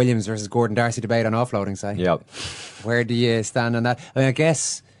Matt Williams versus Gordon Darcy debate on offloading, say. Yep. Where do you stand on that? I mean, I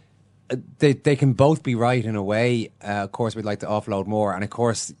guess they can both be right in a way. Of course, we'd like to offload more, and of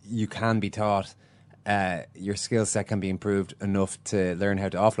course, you can be taught. Your skill set can be improved enough to learn how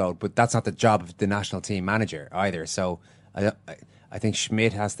to offload, but that's not the job of the national team manager either. So I think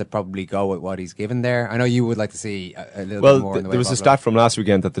Schmidt has to probably go with what he's given there. I know you would like to see a little bit more in the way there was of a stat from last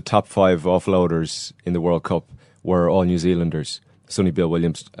weekend that the top 5 offloaders in the World Cup were all New Zealanders. Sonny Bill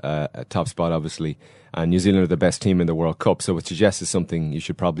Williams, top spot obviously, and New Zealand are the best team in the World Cup, so it suggests it's something you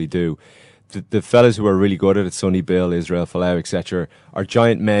should probably do. The fellas who are really good at it, Sonny Bill, Israel Folau, etc., are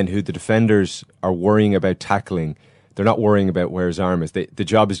giant men who the defenders are worrying about tackling. They're not worrying about where his arm is. The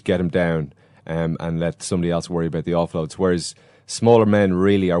job is to get him down and let somebody else worry about the offloads, whereas smaller men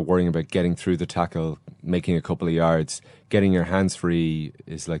really are worrying about getting through the tackle, making a couple of yards. Getting your hands free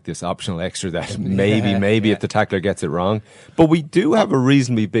is like this optional extra that maybe if the tackler gets it wrong. But we do have a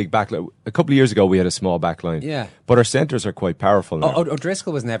reasonably big backline. A couple of years ago we had a small backline. Yeah. But our centres are quite powerful now.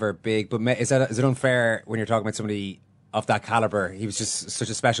 O'Driscoll was never big, but is it unfair when you're talking about somebody of that calibre? He was just such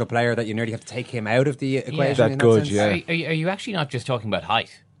a special player that you nearly have to take him out of the equation. Are you actually not just talking about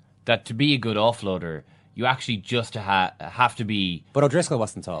height? That to be a good offloader, you actually just have to be... But O'Driscoll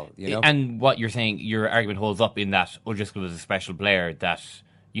wasn't tall, you know? And what you're saying, your argument holds up in that O'Driscoll was a special player that,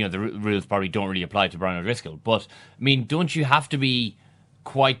 you know, the rules probably don't really apply to Brian O'Driscoll. But, I mean, don't you have to be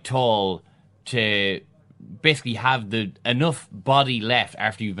quite tall to basically have enough body left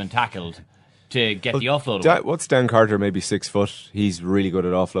after you've been tackled to get the offload? What's Dan Carter, maybe 6 foot? He's really good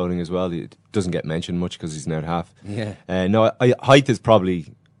at offloading as well. He doesn't get mentioned much because he's now at half. Yeah. Height is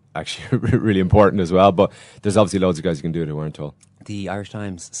probably... actually really important as well, but there's obviously loads of guys who can do it who aren't tall. The Irish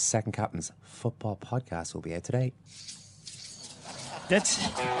Times Second Captain's Football Podcast will be out today.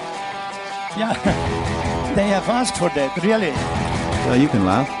 Yeah, they have asked for that, really. Well, you can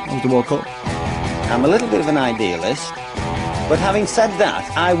laugh. That was the World Cup. I'm a little bit of an idealist, but having said that,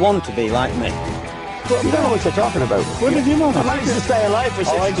 I want to be like me. Well, you don't know what you're talking about. When did you know that? I'd like to stay alive for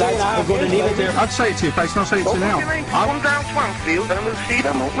 6 years. I'm going to leave it there. I'd say it to your face, not say it to you now. Come down Swansfield and we'll see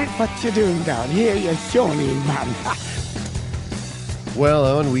them, won't we? What you doing down here, you shawny man? Well,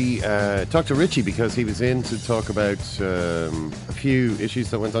 Owen, we talked to Richie because he was in to talk about a few issues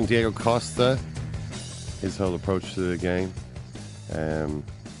that went on. Diego Costa, his whole approach to the game,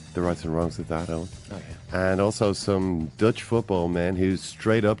 the rights and wrongs of that, Owen. Oh, yeah. And also some Dutch football men who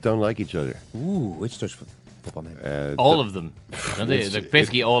straight up don't like each other. Ooh, which Dutch football men? All of them.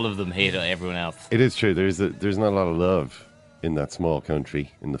 Basically, all of them hate everyone else. It is true. There's not a lot of love in that small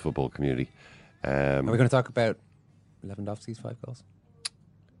country, in the football community. Are we going to talk about Lewandowski's 5 goals?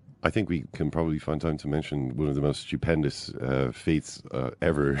 I think we can probably find time to mention one of the most stupendous feats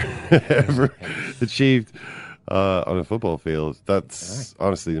ever achieved on a football field. That's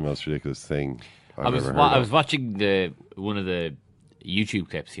honestly the most ridiculous thing I've ever heard I of. was watching one of the YouTube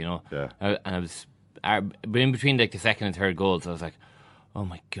clips, and I was but in between like the second and third goals, I was like, oh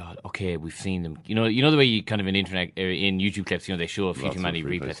my god, okay, we've seen them. You know the way you kind of in YouTube clips, they show a few too many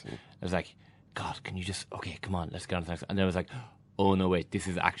replays. I was like, God, can you just come on, let's get on to the next. And then I was like, oh no, wait, this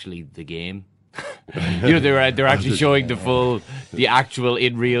is actually the game. They're actually showing the actual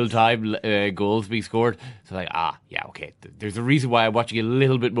in real time goals being scored. So like, okay, there's a reason why I'm watching a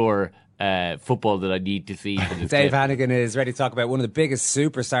little bit more football that I need to see. Dave Hannigan is ready to talk about one of the biggest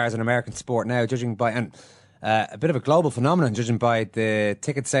superstars in American sport now, judging by a bit of a global phenomenon, judging by the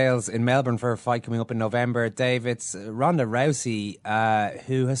ticket sales in Melbourne for a fight coming up in November. Dave, it's Ronda Rousey,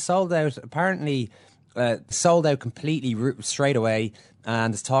 who has sold out completely straight away,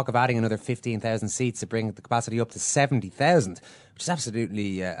 and there's talk of adding another 15,000 seats to bring the capacity up to 70,000, which is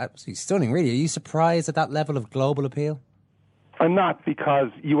absolutely stunning, really. Are you surprised at that level of global appeal? I'm not, because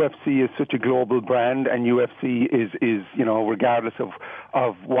UFC is such a global brand, and UFC is regardless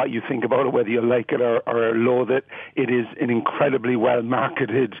of what you think about it, whether you like it or loathe it, it is an incredibly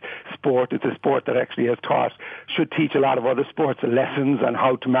well-marketed sport. It's a sport that actually should teach a lot of other sports lessons on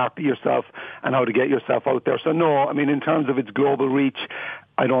how to market yourself and how to get yourself out there. So no, I mean, in terms of its global reach,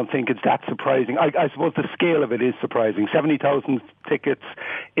 I don't think it's that surprising. I suppose the scale of it is surprising. 70,000 tickets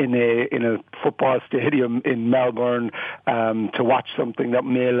in a football stadium in Melbourne to watch something that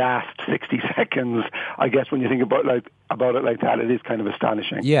may last 60 seconds. I guess when you think about it like that, it is kind of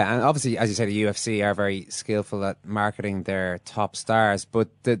astonishing. Yeah, and obviously, as you say, the UFC are very skillful at marketing their top stars, but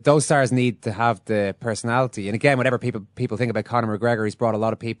those stars need to have the personality. And again, whatever people think about Conor McGregor, he's brought a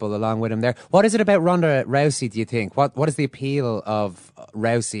lot of people along with him there. What is it about Ronda Rousey, do you think? What is the appeal of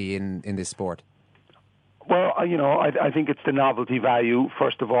Rousey in this sport? Well, I think it's the novelty value.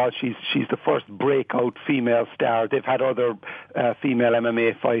 First of all, she's the first breakout female star. They've had other female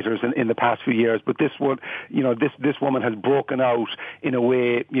MMA fighters in the past few years, but this one, this woman has broken out in a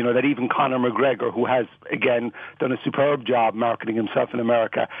way, that even Conor McGregor, who has again done a superb job marketing himself in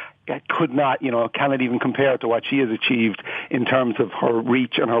America, cannot even compare to what she has achieved in terms of her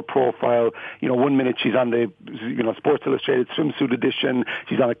reach and her profile. 1 minute she's on the Sports Illustrated swimsuit edition,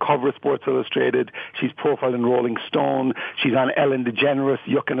 she's on a cover of Sports Illustrated, she's profiled in Rolling Stone, she's on Ellen DeGeneres,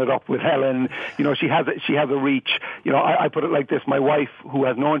 yucking it up with Helen. She has a reach. I put it like this: my wife, who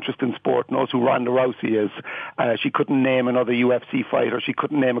has no interest in sport, knows who Ronda Rousey is. She couldn't name another UFC fighter, she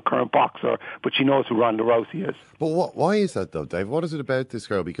couldn't name a current boxer, but she knows who Ronda Rousey is. But why is that though, Dave? What is it about this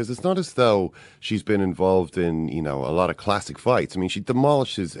girl? Because it's not as though she's been involved in, a lot of classic fights. I mean, she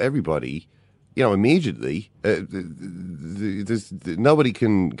demolishes everybody, immediately. Nobody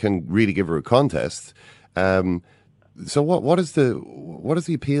can really give her a contest. So what is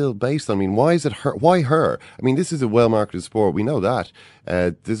the appeal based on? I mean, why is it her? Why her? I mean, this is a well-marketed sport. We know that.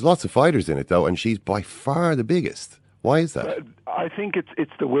 There's lots of fighters in it though, and she's by far the biggest. Why is that? I think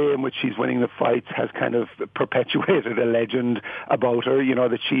it's the way in which she's winning the fights has kind of perpetuated a legend about her.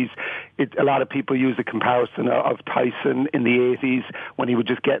 That a lot of people use the comparison of Tyson in the 80s when he would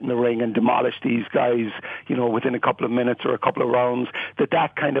just get in the ring and demolish these guys, within a couple of minutes or a couple of rounds.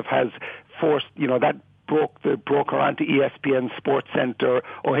 That kind of has forced, that broke her onto ESPN Sports Center.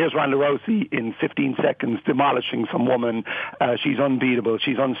 Oh, here's Ronda Rousey in 15 seconds demolishing some woman. She's unbeatable.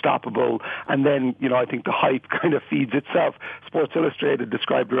 She's unstoppable. And then, I think the hype kind of feeds itself. Sports Illustrated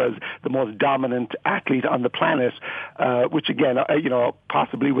described her as the most dominant athlete on the planet, which again,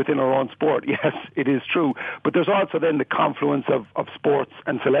 possibly within her own sport. Yes, it is true. But there's also then the confluence of sports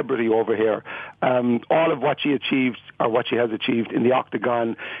and celebrity over here. All of what she achieved, or what she has achieved in the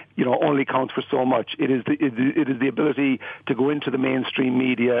octagon, only counts for so much. It is the ability to go into the mainstream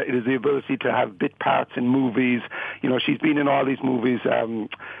media. It is the ability to have bit parts in movies. She's been in all these movies,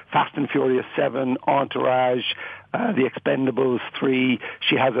 Fast and Furious 7, Entourage, The Expendables 3.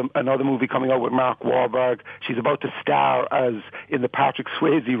 She has another movie coming out with Mark Wahlberg. She's about to star as in the Patrick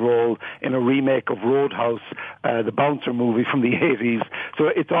Swayze role in a remake of Roadhouse, the bouncer movie from the 80s. So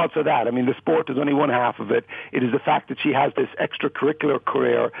it's also that. I mean, the sport is only one half of it. It is the fact that she has this extracurricular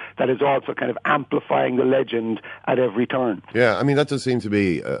career that is also kind of amplifying the legend at every turn. Yeah, I mean, that does seem to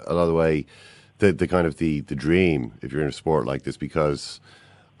be a lot of the way the kind of the dream if you're in a sport like this, because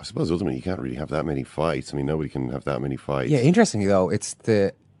I suppose ultimately you can't really have that many fights. I mean, nobody can have that many fights. Yeah, interestingly though, it's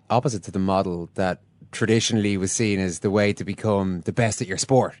the opposite to the model that traditionally was seen as the way to become the best at your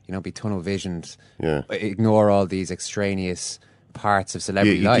sport. Be tunnel visioned. Yeah. Ignore all these extraneous parts of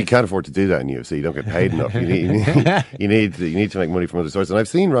celebrity You life. can't afford to do that in UFC. You don't get paid enough. You need to make money from other sources. And I've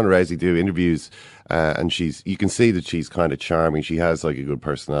seen Ronda Rousey do interviews, and you can see that she's kind of charming. She has like a good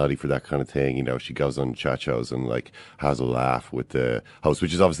personality for that kind of thing. You know, she goes on chat shows and like has a laugh with the host,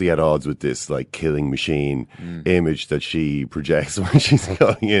 which is obviously at odds with this like killing machine image that she projects when she's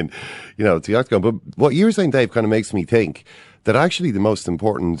going in, you know, to the octagon. But what you were saying, Dave, kind of makes me think that actually the most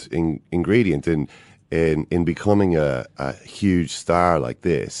important ingredient in becoming a huge star like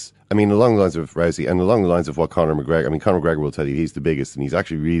this, I mean, along the lines of Rousey and along the lines of what Conor McGregor, I mean, Conor McGregor will tell you he's the biggest and he's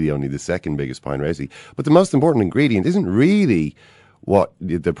actually really only the second biggest behind Rousey. But the most important ingredient isn't really what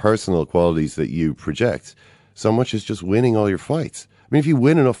the personal qualities that you project so much as just winning all your fights. I mean, if you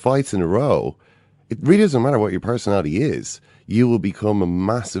win enough fights in a row, it really doesn't matter what your personality is. You will become a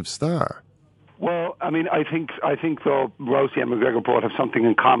massive star. Well, I mean, I think though Rousey and McGregor both have something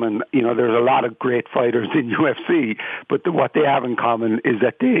in common. You know, there's a lot of great fighters in UFC, but what they have in common is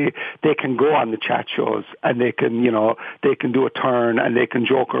that they can go on the chat shows and they can do a turn and they can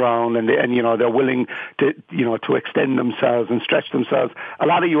joke around and they're willing to extend themselves and stretch themselves. A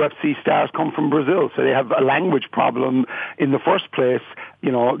lot of UFC stars come from Brazil, so they have a language problem in the first place.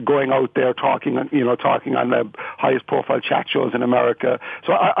 You know, going out there talking on the highest profile chat shows in America.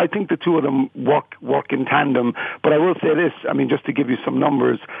 So I think the two of them work in tandem. But I will say this, I mean, just to give you some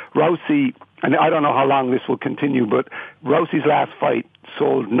numbers, Rousey, and I don't know how long this will continue, but Rousey's last fight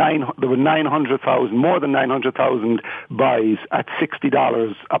sold there were 900,000, more than 900,000 buys at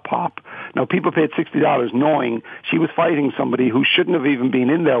 $60 a pop. Now, people paid $60 knowing she was fighting somebody who shouldn't have even been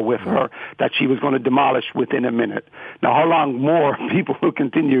in there with her, that she was going to demolish within a minute. Now, how long more people will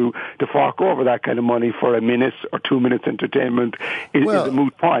continue to fork over that kind of money for a minute or 2 minutes entertainment is a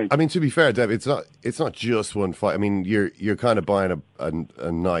moot point. I mean, to be fair, Deb, it's not just one fight. I mean, you're kind of buying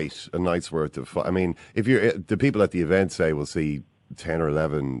a night's worth of fight. I mean, if the people at the event say we'll see 10 or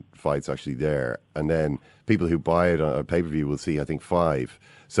 11 fights actually there, and then people who buy it on a pay-per-view will see, I think, 5.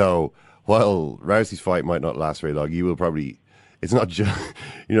 So while Rousey's fight might not last very long, you will probably, it's not just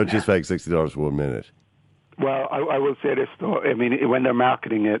just paying $60 for 1 minute. Well, I will say this though. I mean, when they're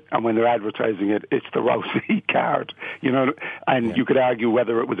marketing it and when they're advertising it, it's the Rousey card, and you could argue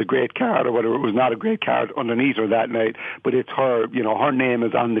whether it was a great card or whether it was not a great card underneath her that night, but it's her, her name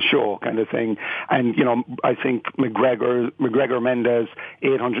is on the show kind of thing. And, I think McGregor Mendez,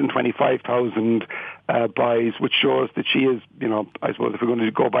 825,000 buys, which shows that she is, I suppose if we're going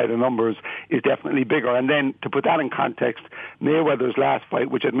to go by the numbers, is definitely bigger. And then to put that in context, Mayweather's last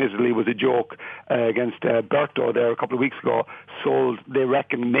fight, which admittedly was a joke against Berto there a couple of weeks ago, they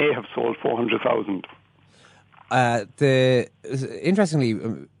reckon may have sold 400,000. Interestingly,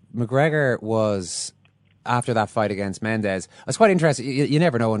 McGregor was, after that fight against Mendez, I was quite interested. You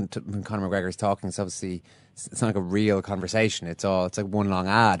never know when Conor McGregor is talking. It's obviously, it's not like a real conversation. It's like one long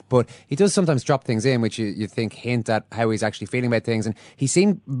ad. But he does sometimes drop things in which you think hint at how he's actually feeling about things. And he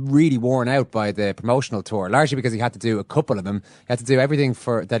seemed really worn out by the promotional tour, largely because he had to do a couple of them. He had to do everything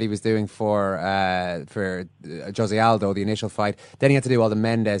that he was doing for Jose Aldo, the initial fight. Then he had to do all the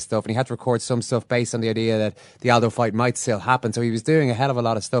Mendez stuff, and he had to record some stuff based on the idea that the Aldo fight might still happen. So he was doing a hell of a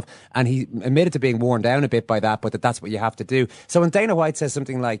lot of stuff, and he admitted to being worn down a bit by that, but that's what you have to do. So when Dana White says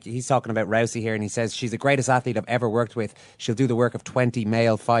something like, he's talking about Rousey here, and he says she's the greatest athlete I've ever worked with, she'll do the work of 20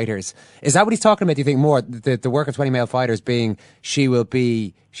 male fighters. Is that what he's talking about? Do you think more the work of 20 male fighters being she's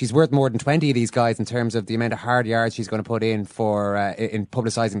worth more than 20 of these guys in terms of the amount of hard yards she's going to put in for in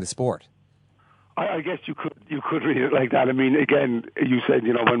publicising the sport? I guess you could read it like that. I mean, again, you said,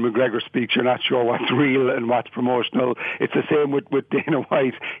 when McGregor speaks, you're not sure what's real and what's promotional. It's the same with Dana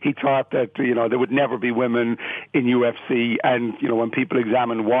White. He thought that, there would never be women in UFC. And, when people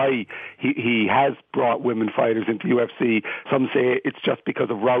examine why he has brought women fighters into UFC, some say it's just because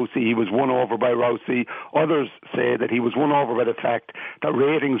of Rousey. He was won over by Rousey. Others say that he was won over by the fact that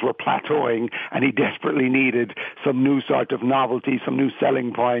ratings were plateauing and he desperately needed some new sort of novelty, some new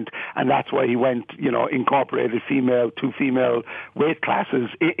selling point. And that's why he went, incorporated two female weight classes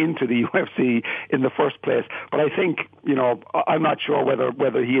into the UFC in the first place. But I think, I'm not sure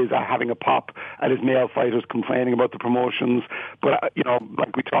whether he is having a pop at his male fighters complaining about the promotions. But,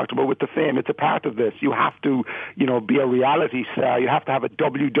 like we talked about with the fame, it's a part of this. You have to, be a reality star. You have to have a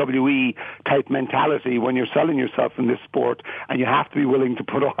WWE type mentality when you're selling yourself in this sport, and you have to be willing to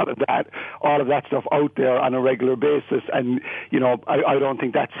put all of that stuff out there on a regular basis. And, I don't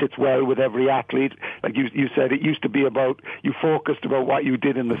think that sits well with every athlete. Like you said, it used to be about, you focused about what you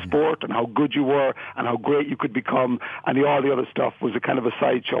did in the sport and how good you were and how great you could become, and all the other stuff was a kind of a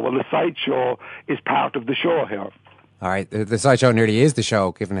sideshow. Well, the sideshow is part of the show here. All right, the sideshow nearly is the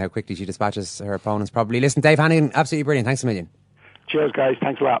show, given how quickly she dispatches her opponents, probably. Listen, Dave Hannigan, absolutely brilliant. Thanks a million. Cheers, guys.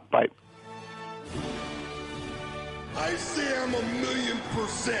 Thanks a lot. Bye. I say I'm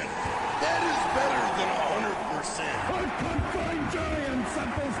 1,000,000%. That is better than 100%. I can find giants at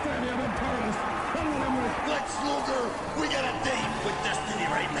the stadium in Paris. Lex Luger, we got a date with Destiny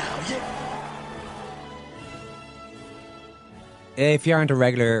right now. Yeah. If you aren't a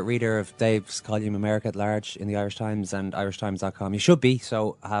regular reader of Dave's column America at Large in the Irish Times and irishtimes.com, you should be,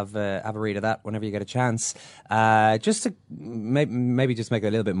 so have a read of that whenever you get a chance. Just to maybe just make it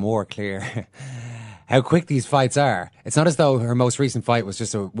a little bit more clear how quick these fights are. It's not as though her most recent fight was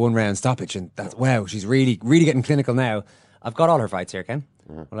just a one-round stoppage and that's, wow, she's really getting clinical now. I've got all her fights here, Ken.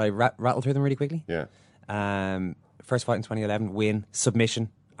 Will I rattle through them really quickly? Yeah. First fight in 2011, win, submission,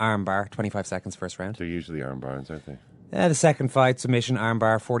 armbar, 25 seconds first round. They're usually armbars, aren't they? The second fight, submission,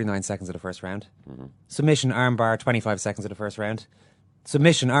 armbar, 49 seconds of the first round. Submission, armbar, 25 seconds of the first round.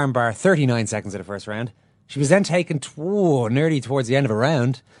 Submission, armbar, 39 seconds of the first round. She was then taken nearly towards the end of a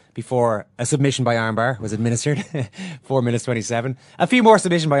round before a submission by armbar was administered. 4 minutes 27. A few more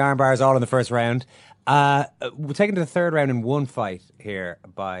submission by armbars all in the first round. We're taken to the third round in one fight here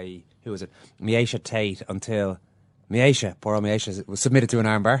by, who was it? Miesha Tate until poor old Miesha was submitted to an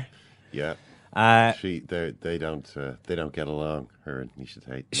armbar. Yeah. They don't get along, her and Miesha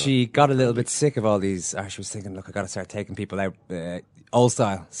Tate. She got a little bit sick of all these. She was thinking, look, I got to start taking people out old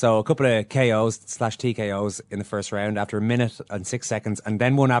style. So a couple of KOs/TKOs in the first round after 1 minute and 6 seconds, and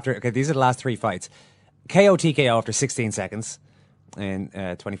then one after. Okay, these are the last three fights. KO TKO after 16 seconds in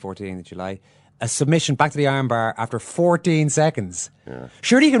 2014 in July. A submission back to the armbar after 14 seconds. Yeah.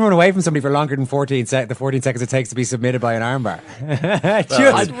 Surely you can run away from somebody for longer than the 14 seconds it takes to be submitted by an armbar.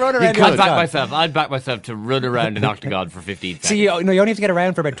 I'd run around. I'd back myself to run around an octagon for 15 seconds. So you only have to get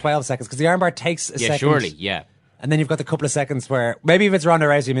around for about 12 seconds because the armbar takes a second. Yeah, surely, yeah. And then you've got the couple of seconds where maybe if it's Ronda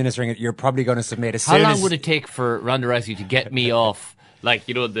Rousey administering it, you're probably going to submit as How soon long as... would it take for Ronda Rousey to get me off, like,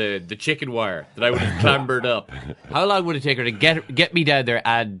 you know, the chicken wire that I would have clambered up? How long would it take her to get me down there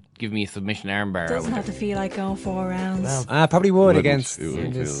and give me a submission armbar? Doesn't have to feel like going 4 rounds. Probably would against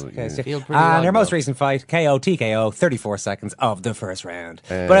in this case. And her most recent fight, KO TKO, 34 seconds of the first round.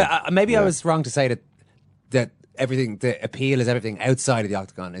 But maybe I was wrong to say that everything, the appeal is everything outside of the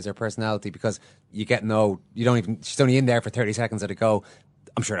octagon is her personality, because she's only in there for 30 seconds at a go.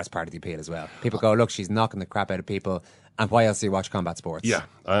 I'm sure that's part of the appeal as well. People go, look, she's knocking the crap out of people, and why else do you watch combat sports? Yeah,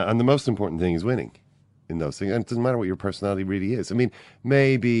 and the most important thing is winning in those things. And it doesn't matter what your personality really is. I mean,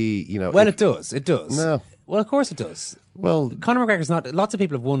 maybe, you know... Well, it does. No. Well, of course it does. Well... Conor McGregor's not... Lots of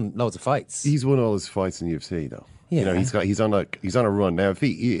people have won loads of fights. He's won all his fights in the UFC, though. Yeah. You know, he's on a run. Now, if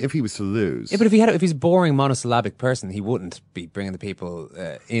he was to lose... Yeah, but if he's a boring monosyllabic person, he wouldn't be bringing the people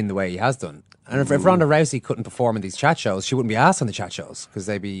in the way he has done. And if Ronda Rousey couldn't perform in these chat shows, she wouldn't be asked on the chat shows, because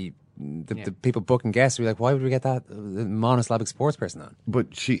they'd be... The people booking guests would be like, why would we get that monosyllabic sports person on? But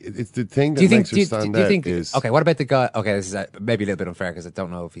it's the thing that makes her stand out is... Okay, what about the guy... Okay, this is maybe a little bit unfair because I don't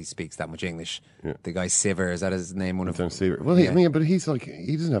know if he speaks that much English. Yeah. The guy Siver, is that his name? Siver. Well, but he's like...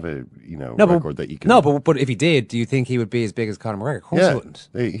 He doesn't have a, record that you can... No, but if he did, do you think he would be as big as Conor McGregor? Of course he wouldn't.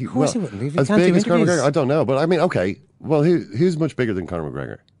 Of course he wouldn't. As big as Conor McGregor? I don't know. But I mean, okay. Well, who's much bigger than Conor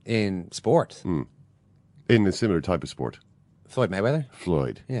McGregor? In sport? In a similar type of sport. Floyd Mayweather?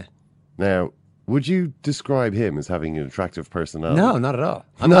 Floyd. Yeah. Now... Would you describe him as having an attractive personality? No, not at all.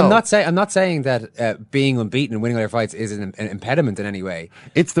 I'm not saying that being unbeaten and winning all their fights is an impediment in any way.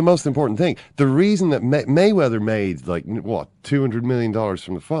 It's the most important thing. The reason that Mayweather made $200 million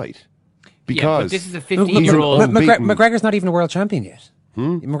from the fight, because but this is a 15-year-old. McGregor's not even a world champion yet.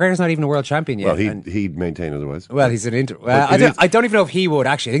 McGregor's not even a world champion yet. Well, he'd maintain otherwise. Well, he's an I don't even know if he would,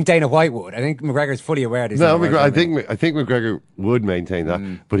 actually. I think Dana White would. I think McGregor's fully aware that he's not a world champion. I think McGregor would maintain that,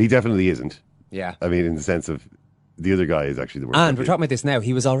 but he definitely isn't. Yeah. I mean, in the sense of the other guy is actually the worst. And we're talking about this now.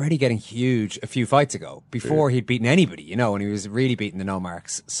 He was already getting huge a few fights ago, before he'd beaten anybody, and he was really beating the no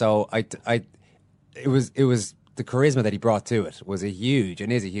marks. So it was the charisma that he brought to it was is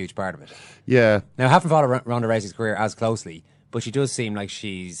a huge part of it. Yeah. Now, I haven't followed Ronda Rousey's career as closely, but she does seem like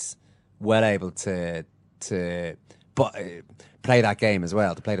she's well able to play that game as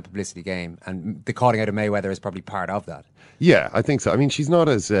well, to play the publicity game, and the calling out of Mayweather is probably part of that. Yeah, I think so. I mean, she's not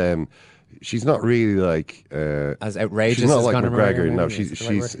as she's not really like as outrageous. She's not as like Conor McGregor. No,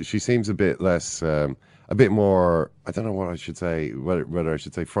 she seems a bit less, a bit more. I don't know what I should say. Whether I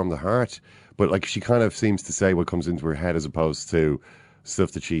should say from the heart, but like she kind of seems to say what comes into her head as opposed to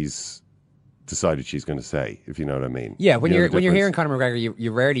stuff that she's decided she's going to say. If you know what I mean. Yeah, when you're hearing Conor McGregor,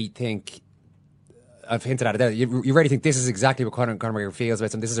 you rarely think. I've hinted at it there. You really think this is exactly what Conor McGregor feels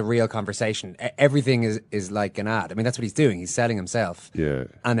about him? This is a real conversation. Everything is like an ad. I mean, that's what he's doing. He's selling himself. Yeah.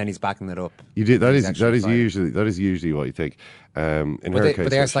 And then he's backing it up. You do. That is fighting. usually what you think. In But her they, case, but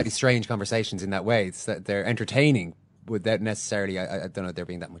they are slightly strange conversations in that way. It's that they're entertaining without necessarily, I don't know, there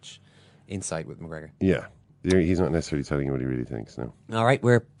being that much insight with McGregor. Yeah. He's not necessarily telling you what he really thinks, no. All right,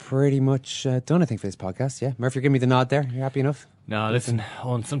 we're pretty much done, I think, for this podcast. Yeah, Murph, you're giving me the nod there. You're happy enough? No, listen,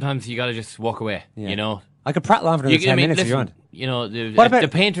 Owen, sometimes you got to just walk away, you know? I could prattle on for another 10 minutes listen, if you want. You know, the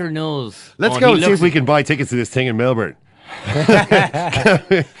painter knows. Let's go and see if we can buy tickets to this thing in Melbourne.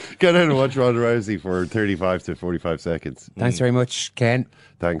 Go down and watch Ronda Rousey for 35 to 45 seconds. Thanks very much, Ken.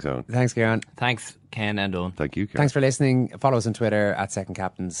 Thanks, Owen. Thanks, Kieran. Thanks, Ken and Owen. Thank you, Kieran. Thanks for listening. Follow us on Twitter at Second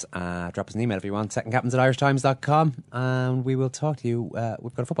Captains. Drop us an email if you want, secondcaptains@irishtimes.com. And we will talk to you.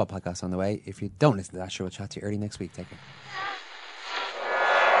 We've got a football podcast on the way. If you don't listen to that show, we'll chat to you early next week. Take care.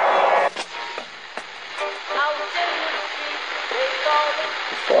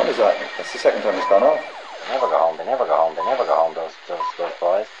 Which one is that? That's the second time it's gone off. They never go home. They never go home. They never go home. Those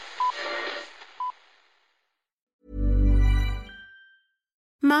boys.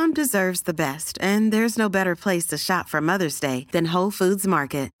 Mom deserves the best, and there's no better place to shop for Mother's Day than Whole Foods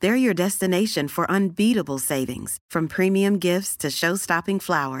Market. They're your destination for unbeatable savings, from premium gifts to show-stopping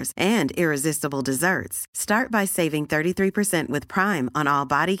flowers and irresistible desserts. Start by saving 33% with Prime on all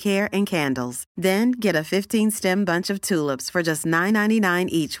body care and candles. Then get a 15-stem bunch of tulips for just $9.99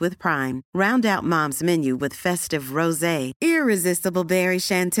 each with Prime. Round out Mom's menu with festive rosé, irresistible berry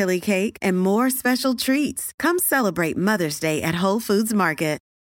chantilly cake, and more special treats. Come celebrate Mother's Day at Whole Foods Market.